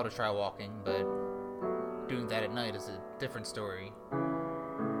worthwhile to try walking, but doing that at night is a different story.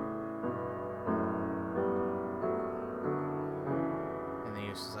 And then he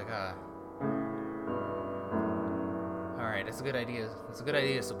was just like, alright, that's a good idea. That's a good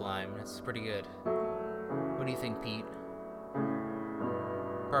idea, Sublime. That's pretty good. What do you think, Pete?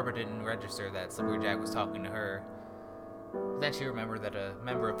 Barbara didn't register that Slippery Jack was talking to her. But then she remembered that a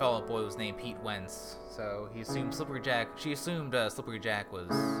member of Fall Out Boy was named Pete Wentz, so she assumed Slippery Jack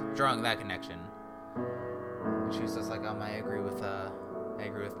was drawing that connection. And she was just like, I agree with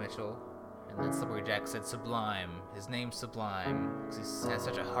Mitchell. And then Slippery Jack said Sublime. His name's Sublime, because he has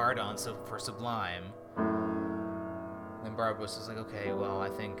such a hard-on for Sublime. And then Barbara was just like, okay, well, I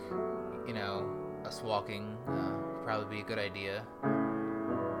think, us walking would probably be a good idea.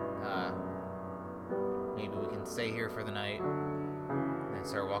 Maybe we can stay here for the night and then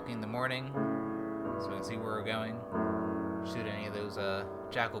start walking in the morning so we can see where we're going. Shoot any of those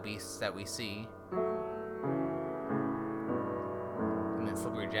jackal beasts that we see. And then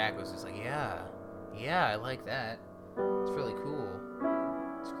Slippery Jack was just like, yeah, I like that. It's really cool.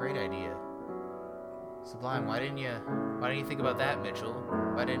 It's a great idea. Sublime, why didn't you think about that, Mitchell?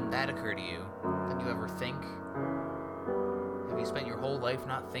 Why didn't that occur to you? Didn't you ever think? Have you spent your whole life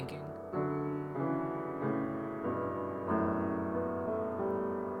not thinking?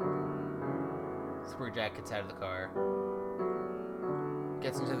 Slippery Jack gets out of the car,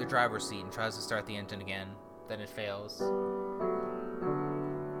 gets into the driver's seat and tries to start the engine again. Then it fails.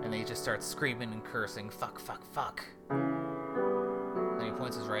 And then he just starts screaming and cursing, fuck, fuck, fuck. Then he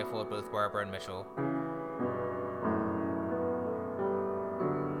points his rifle at both Barbara and Mitchell.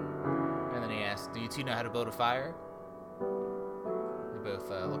 And then he asks, do you two know how to build a fire? They both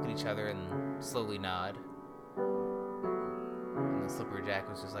look at each other and slowly nod. And then Slippery Jack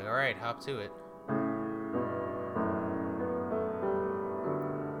was just like, alright, hop to it.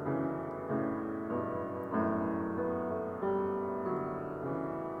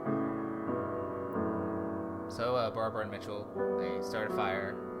 So Barbara and Mitchell, they start a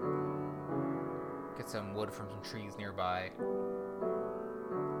fire, get some wood from some trees nearby.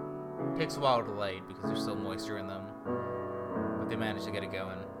 Takes a while to light because there's still moisture in them, but they manage to get it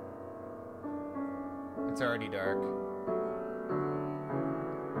going. It's already dark.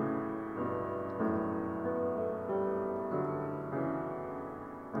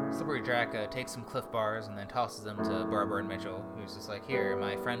 Slippery Jack takes some Cliff Bars and then tosses them to Barbara and Mitchell, who's just like, here,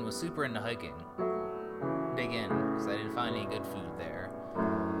 my friend was super into hiking. Dig in, because I didn't find any good food there.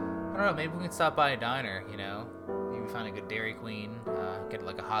 I don't know, maybe we can stop by a diner, Maybe find a good Dairy Queen, get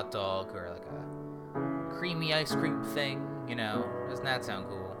like a hot dog or like a creamy ice cream thing, Doesn't that sound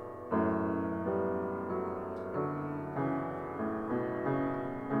cool?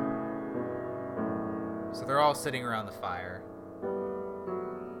 So they're all sitting around the fire.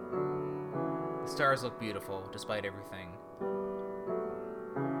 The stars look beautiful, despite everything.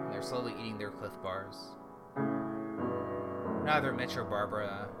 And they're slowly eating their Cliff Bars. Neither Mitch or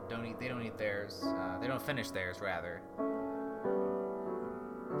Barbara don't eat theirs. They don't finish theirs, rather.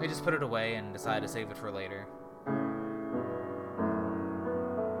 They just put it away and decide to save it for later.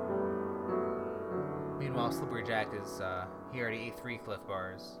 Meanwhile, Slippery Jack he already ate 3 Cliff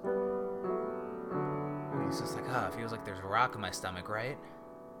Bars. And he's just like, it feels like there's a rock in my stomach, right?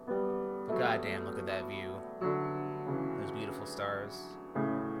 But goddamn, look at that view. Those beautiful stars.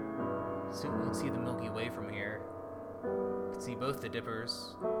 So you can see the Milky Way from here. You can see both the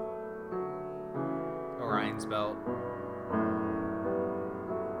Dippers, Orion's Belt.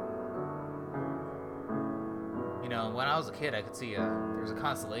 When I was a kid, I could see there was a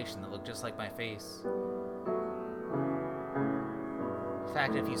constellation that looked just like my face. In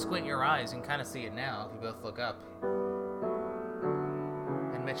fact, if you squint your eyes, you can kind of see it now if you both look up.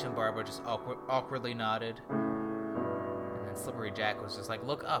 And Mitch and Barbara just awkwardly nodded. And then Slippery Jack was just like,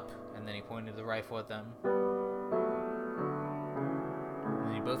 look up. And then he pointed the rifle at them. And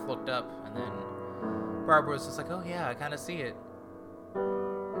then he both looked up, and then Barbara was just like, oh yeah, I kind of see it.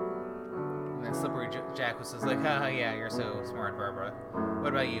 And then Slippery Jack was just like, yeah, you're so smart, Barbara. What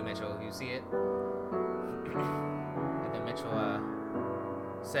about you, Mitchell? You see it? And then Mitchell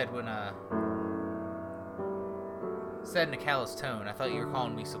said said in a callous tone, I thought you were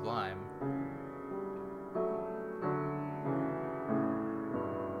calling me Sublime.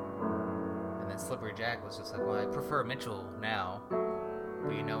 And then Slippery Jack was just like, well, I prefer Mitchell now.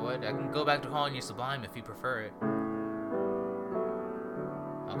 But you know what? I can go back to calling you Sublime if you prefer it.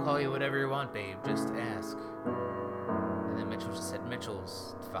 I'll call you whatever you want, babe. Just ask. then Mitchell just said,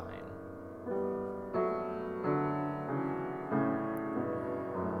 Mitchell's fine.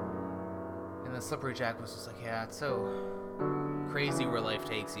 And the Slippery Jack was just like, yeah, it's so crazy where life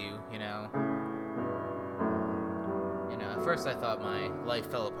takes you, you know? At first I thought my life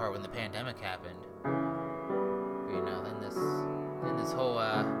fell apart when the pandemic happened. But, then this whole,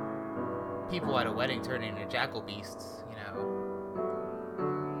 people at a wedding turning into jackal beasts,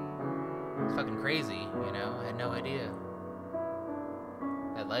 It's fucking crazy, I had no idea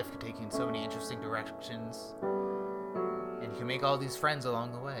that life could take you in so many interesting directions, and you can make all these friends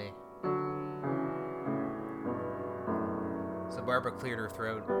along the way. So Barbara cleared her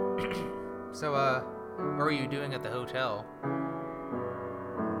throat. So, what were you doing at the hotel?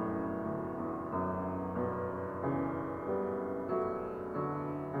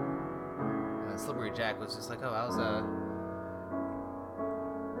 And Slippery Jack was just like, oh, I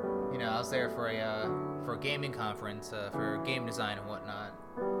was there for a gaming conference, for game design and whatnot.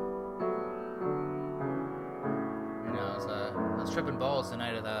 I was tripping balls the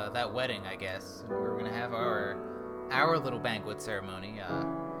night of that wedding, I guess. And we were gonna have our little banquet ceremony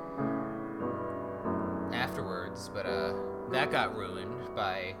afterwards, but that got ruined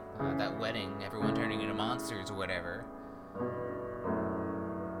by that wedding, everyone turning into monsters or whatever.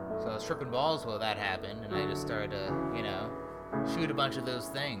 So I was tripping balls while that happened, and I just started to, shoot a bunch of those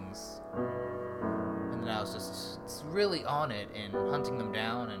things. And then I was just really on it and hunting them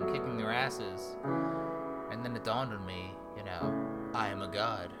down and kicking their asses. And then it dawned on me, I am a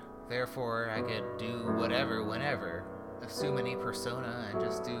god. Therefore, I could do whatever, whenever. Assume any persona and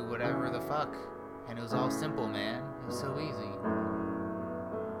just do whatever the fuck. And it was all simple, man. It was so easy.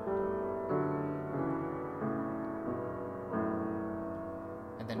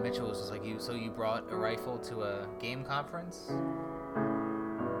 And then Mitchell was just like, so you brought a rifle to a game conference?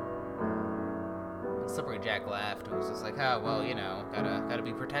 And Slippery Jack laughed and was just like, oh, well, gotta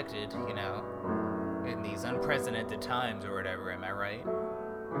be protected, in these unprecedented times or whatever, am I right?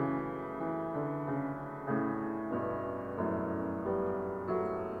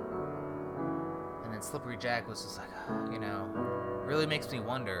 And then Slippery Jack was just like, really makes me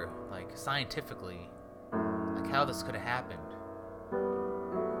wonder, like, scientifically, like, how this could have happened.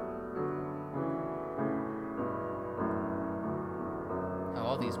 How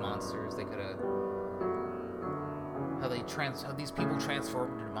all these monsters, they could have... How these people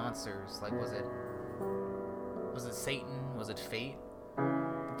transformed into monsters. Like, was it Satan? Was it fate?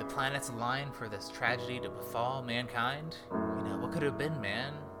 Did the planets align for this tragedy to befall mankind? What could it have been,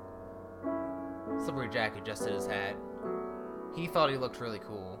 man? Slippery Jack adjusted his hat. He thought he looked really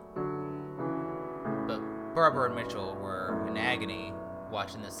cool. But Barbara and Mitchell were in agony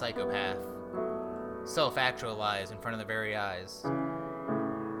watching this psychopath self-actualize in front of their very eyes. And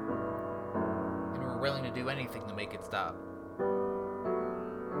were willing to do anything to make it stop.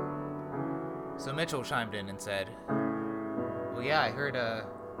 So Mitchell chimed in and said, well, yeah, I heard it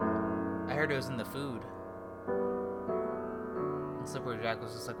was in the food. And Slippery Jack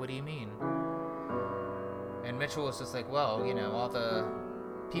was just like, what do you mean? And Mitchell was just like, well, all the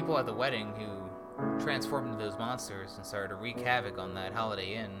people at the wedding who transformed into those monsters and started to wreak havoc on that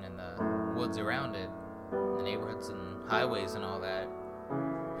Holiday Inn and the woods around it, the neighborhoods and highways and all that.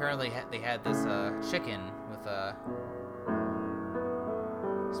 Apparently they had this chicken with a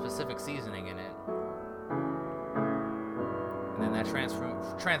specific seasoning in it. And then that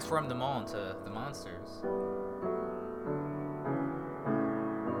transformed them all into the monsters.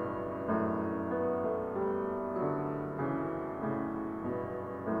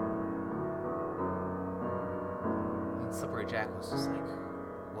 And Slippery Jack was just like,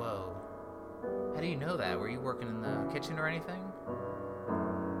 whoa. How do you know that? Were you working in the kitchen or anything?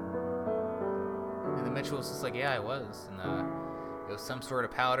 And then Mitchell was just like, yeah, I was. And it was some sort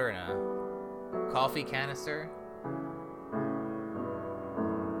of powder in a coffee canister.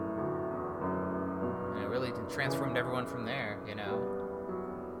 And it really transformed everyone from there, And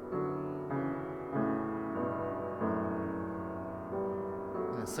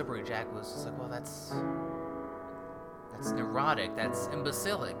then Slippery Jack was just like, well, that's neurotic, that's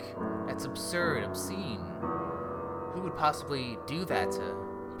imbecilic, that's absurd, obscene. Who would possibly do that to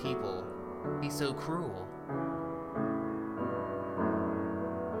people? Be so cruel?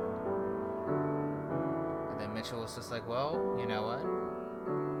 Mitchell was just like, well, you know what?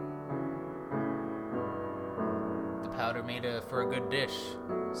 The powder made for a good dish,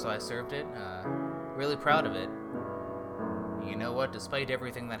 so I served it. Really proud of it. You know what? Despite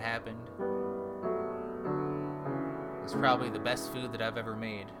everything that happened, it's probably the best food that I've ever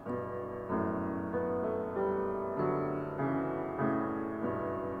made.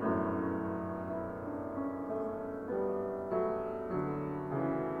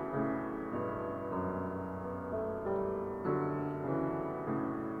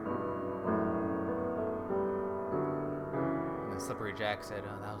 Slippery Jack said,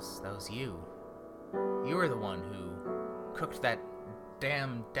 "Oh, that was you. You were the one who cooked that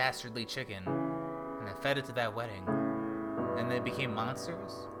damn dastardly chicken and then fed it to that wedding. And they became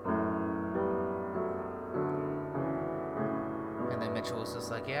monsters?" And then Mitchell was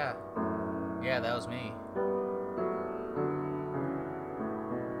just like, yeah, that was me.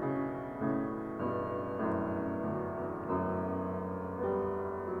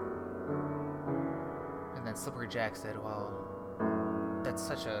 And then Slippery Jack said, well, that's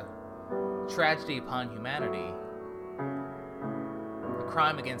such a tragedy upon humanity. A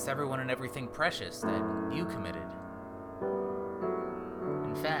crime against everyone and everything precious that you committed.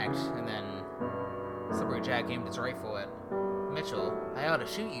 In fact, and then Slippery Jack aimed his rifle at Mitchell, I ought to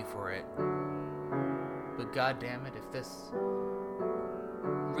shoot you for it. But goddammit, if this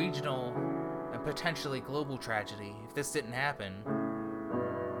regional and potentially global tragedy, if this didn't happen,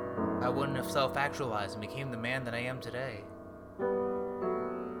 I wouldn't have self-actualized and became the man that I am today.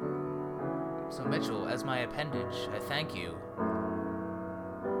 So Mitchell, as my appendage, I thank you.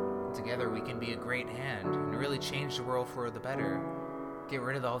 Together we can be a great hand and really change the world for the better. Get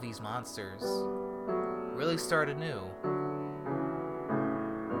rid of all these monsters. Really start anew.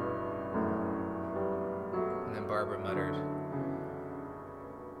 And then Barbara muttered,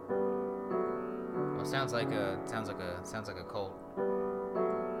 "Well, sounds like a cult."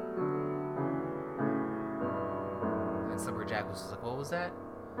 And then Slippery Jack was just like, "What was that?"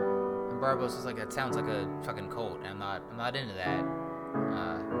 And Barbara was just like, "It sounds like a fucking cult. I'm not into that.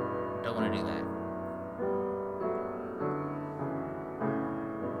 Don't want to do that."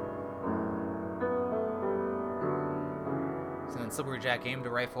 So then Slippery Jack aimed a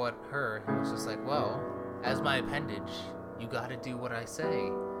rifle at her and was just like, well, as my appendage, you gotta do what I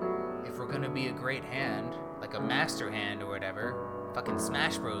say. If we're gonna be a great hand, like a master hand or whatever, fucking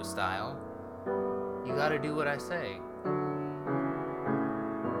Smash Bros style, you gotta do what I say.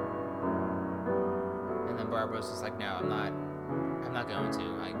 And then Barbara was just like, no, I'm not going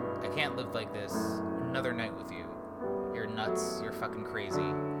to. I can't live like this another night with you. You're nuts. You're fucking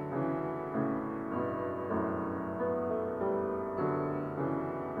crazy.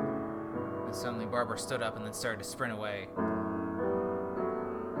 And suddenly Barbara stood up and then started to sprint away.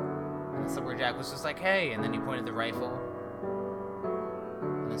 And then Slippery Jack was just like, hey, and then he pointed the rifle.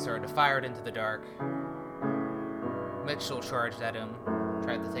 And then started to fire it into the dark. Mitchell charged at him,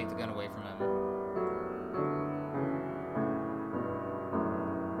 tried to take the gun away from him.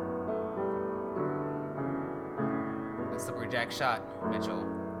 Slippery Jack shot Mitchell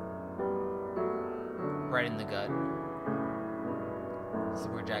right in the gut.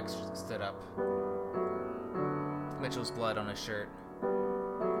 Slippery Jack stood up with Mitchell's blood on his shirt,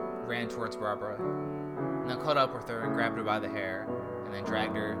 ran towards Barbara, and then caught up with her and grabbed her by the hair, and then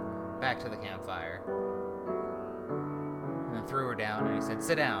dragged her back to the campfire, and then threw her down, and he said,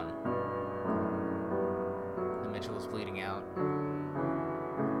 sit down. And Mitchell was bleeding out.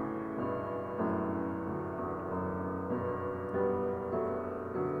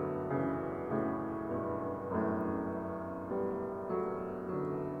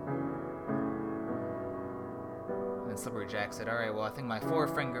 Slippery Jack said, alright, well, I think my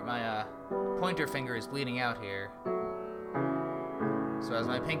pointer finger is bleeding out here. So as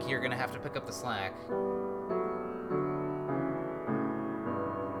my pinky, you're gonna have to pick up the slack.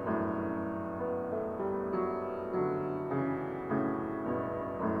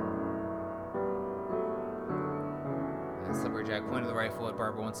 And Slippery Jack pointed the rifle at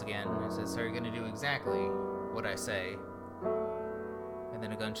Barbara once again and said, so you're gonna do exactly what I say. And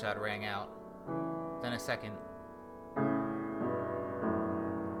then a gunshot rang out. Then a second.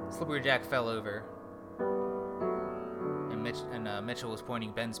 Slippery Jack fell over, and Mitchell was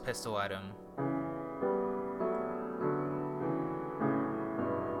pointing Ben's pistol at him.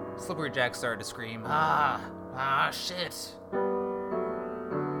 Slippery Jack started to scream, shit.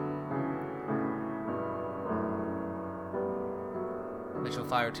 Mitchell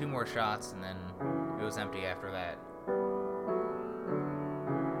fired 2 more shots, and then it was empty after that.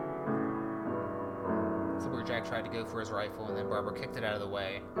 Slippery Jack tried to go for his rifle, and then Barbara kicked it out of the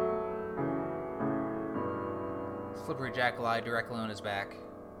way. Slippery Jack lied directly on his back.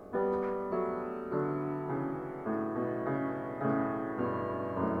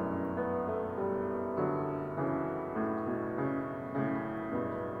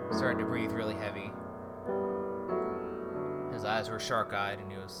 Started to breathe really heavy. His eyes were shark-eyed,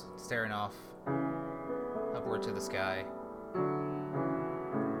 and he was staring off upward to the sky.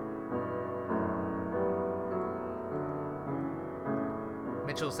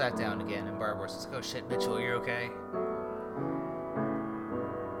 Mitchell sat down again, and Barbara was like, oh shit, Mitchell, you're okay?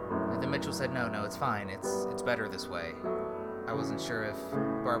 And then Mitchell said, no, it's fine. It's better this way. I wasn't sure if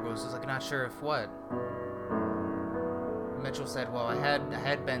Barbara was just like, not sure if what. Mitchell said, well, I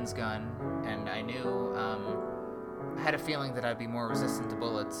had Ben's gun, and I knew, I had a feeling that I'd be more resistant to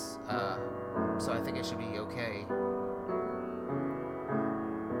bullets, so I think it should be okay.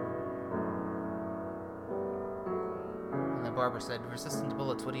 And then Barbara said, resistant to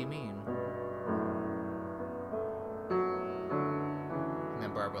bullets, what do you mean? And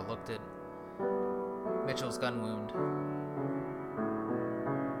then Barbara looked at Mitchell's gun wound,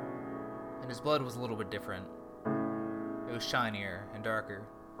 and his blood was a little bit different. It was shinier and darker.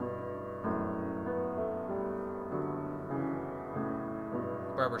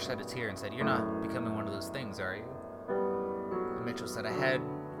 Barbara shed a tear and said, you're not becoming one of those things, are you? And Mitchell said,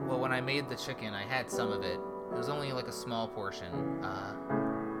 when I made the chicken, I had some of it. It was only like a small portion,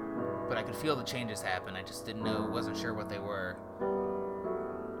 but I could feel the changes happen. I just wasn't sure what they were.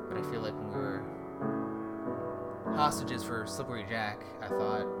 But I feel like when we were hostages for Slippery Jack, I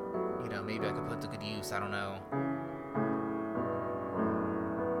thought, maybe I could put to good use, I don't know.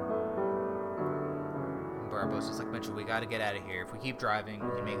 Barbara was just like, Mitchell, we gotta get out of here. If we keep driving,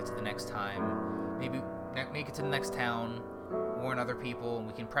 we can make it to the next time. Maybe make it to the next town, warn other people, and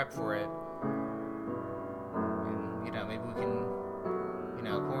we can prep for it. And, maybe we can,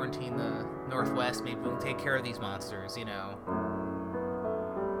 quarantine the Northwest. Maybe we can take care of these monsters, And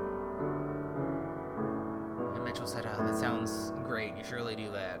Mitchell said, oh, that sounds great. You surely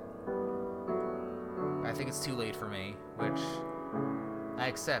do that. I think it's too late for me, which I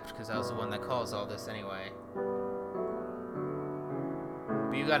accept, because I was the one that caused all this anyway.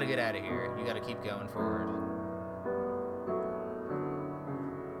 But you gotta get out of here. You gotta keep going forward.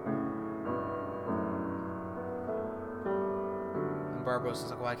 And Barbara was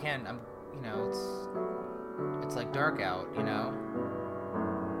just like, well, I can't, it's like dark out, And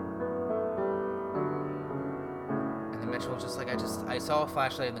then Mitchell was just like, I saw a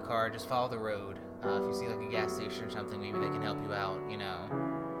flashlight in the car, just follow the road. If you see like a gas station or something, maybe they can help you out, You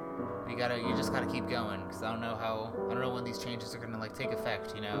just gotta keep going, because I don't know when these changes are gonna like take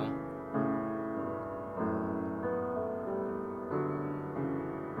effect, And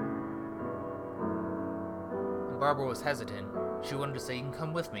Barbara was hesitant. She wanted to say, you can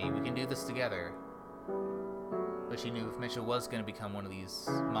come with me, we can do this together. But she knew if Mitchell was gonna become one of these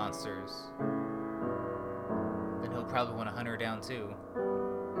monsters, then he'll probably want to hunt her down too.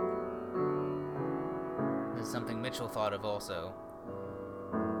 This is something Mitchell thought of also.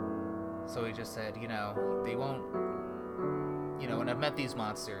 So he just said, they won't, when I've met these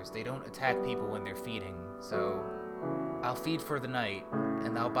monsters, they don't attack people when they're feeding, so I'll feed for the night,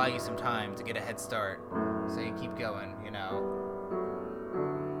 and I'll buy you some time to get a head start, so you keep going,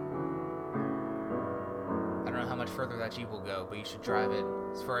 I don't know how much further that Jeep will go, but you should drive it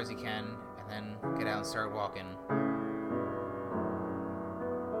as far as you can, and then get out and start walking.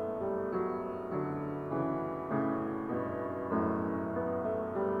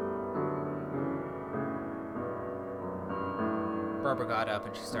 Barbara got up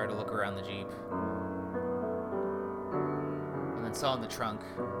and she started to look around the Jeep. And then saw in the trunk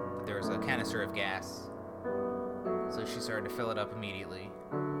that there was a canister of gas. So she started to fill it up immediately.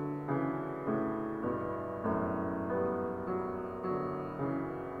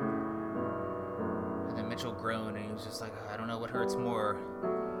 And then Mitchell groaned and he was just like, I don't know what hurts more.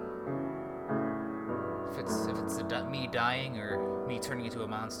 If it's me dying or me turning into a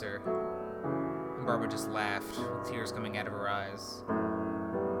monster. And Barbara just laughed, with tears coming out of her eyes.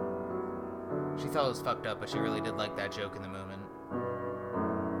 She thought it was fucked up, but she really did like that joke in the moment.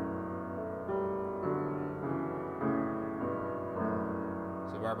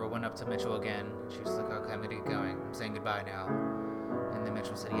 So Barbara went up to Mitchell again. She was like, okay, I'm gonna get going. I'm saying goodbye now. And then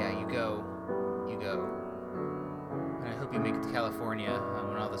Mitchell said, yeah, you go. You go. And I hope you make it to California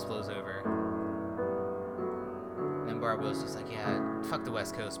when all this blows over. And then Barbara was just like, yeah, fuck the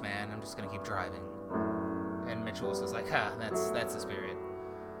West Coast, man. I'm just gonna keep driving. And Mitchell was just like, that's the spirit.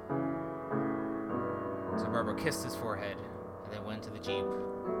 So Barbara kissed his forehead and then went to the Jeep.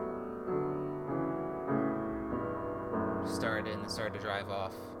 Started to drive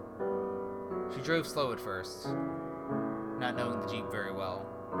off. She drove slow at first, not knowing the Jeep very well.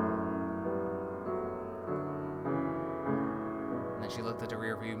 And then she looked at the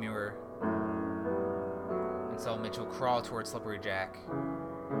rearview mirror and saw Mitchell crawl towards Slippery Jack.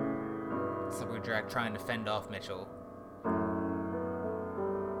 Slippery Jack trying to fend off Mitchell.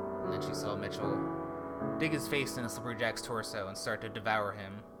 And then she saw Mitchell dig his face into Slippery Jack's torso and start to devour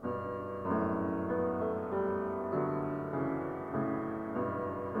him.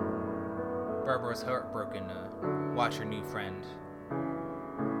 Barbara was heartbroken to watch her new friend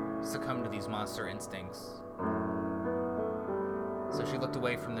succumb to these monster instincts. So she looked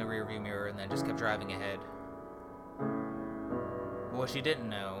away from the rearview mirror and then just kept driving ahead. But what she didn't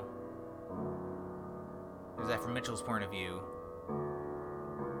know is that from Mitchell's point of view,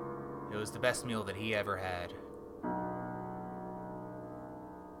 it was the best meal that he ever had.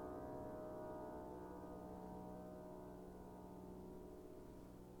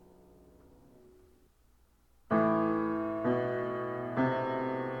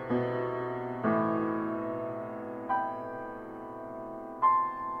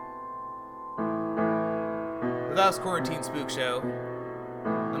 The Last Quarantine Spook Show.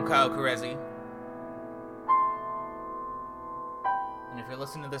 I'm Kyle Carezzi. And if you're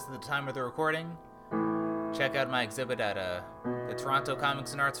listening to this at the time of the recording, check out my exhibit at the Toronto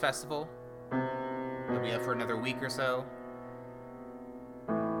Comics and Arts Festival. It'll be up for another week or so.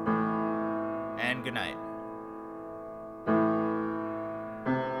 And good night.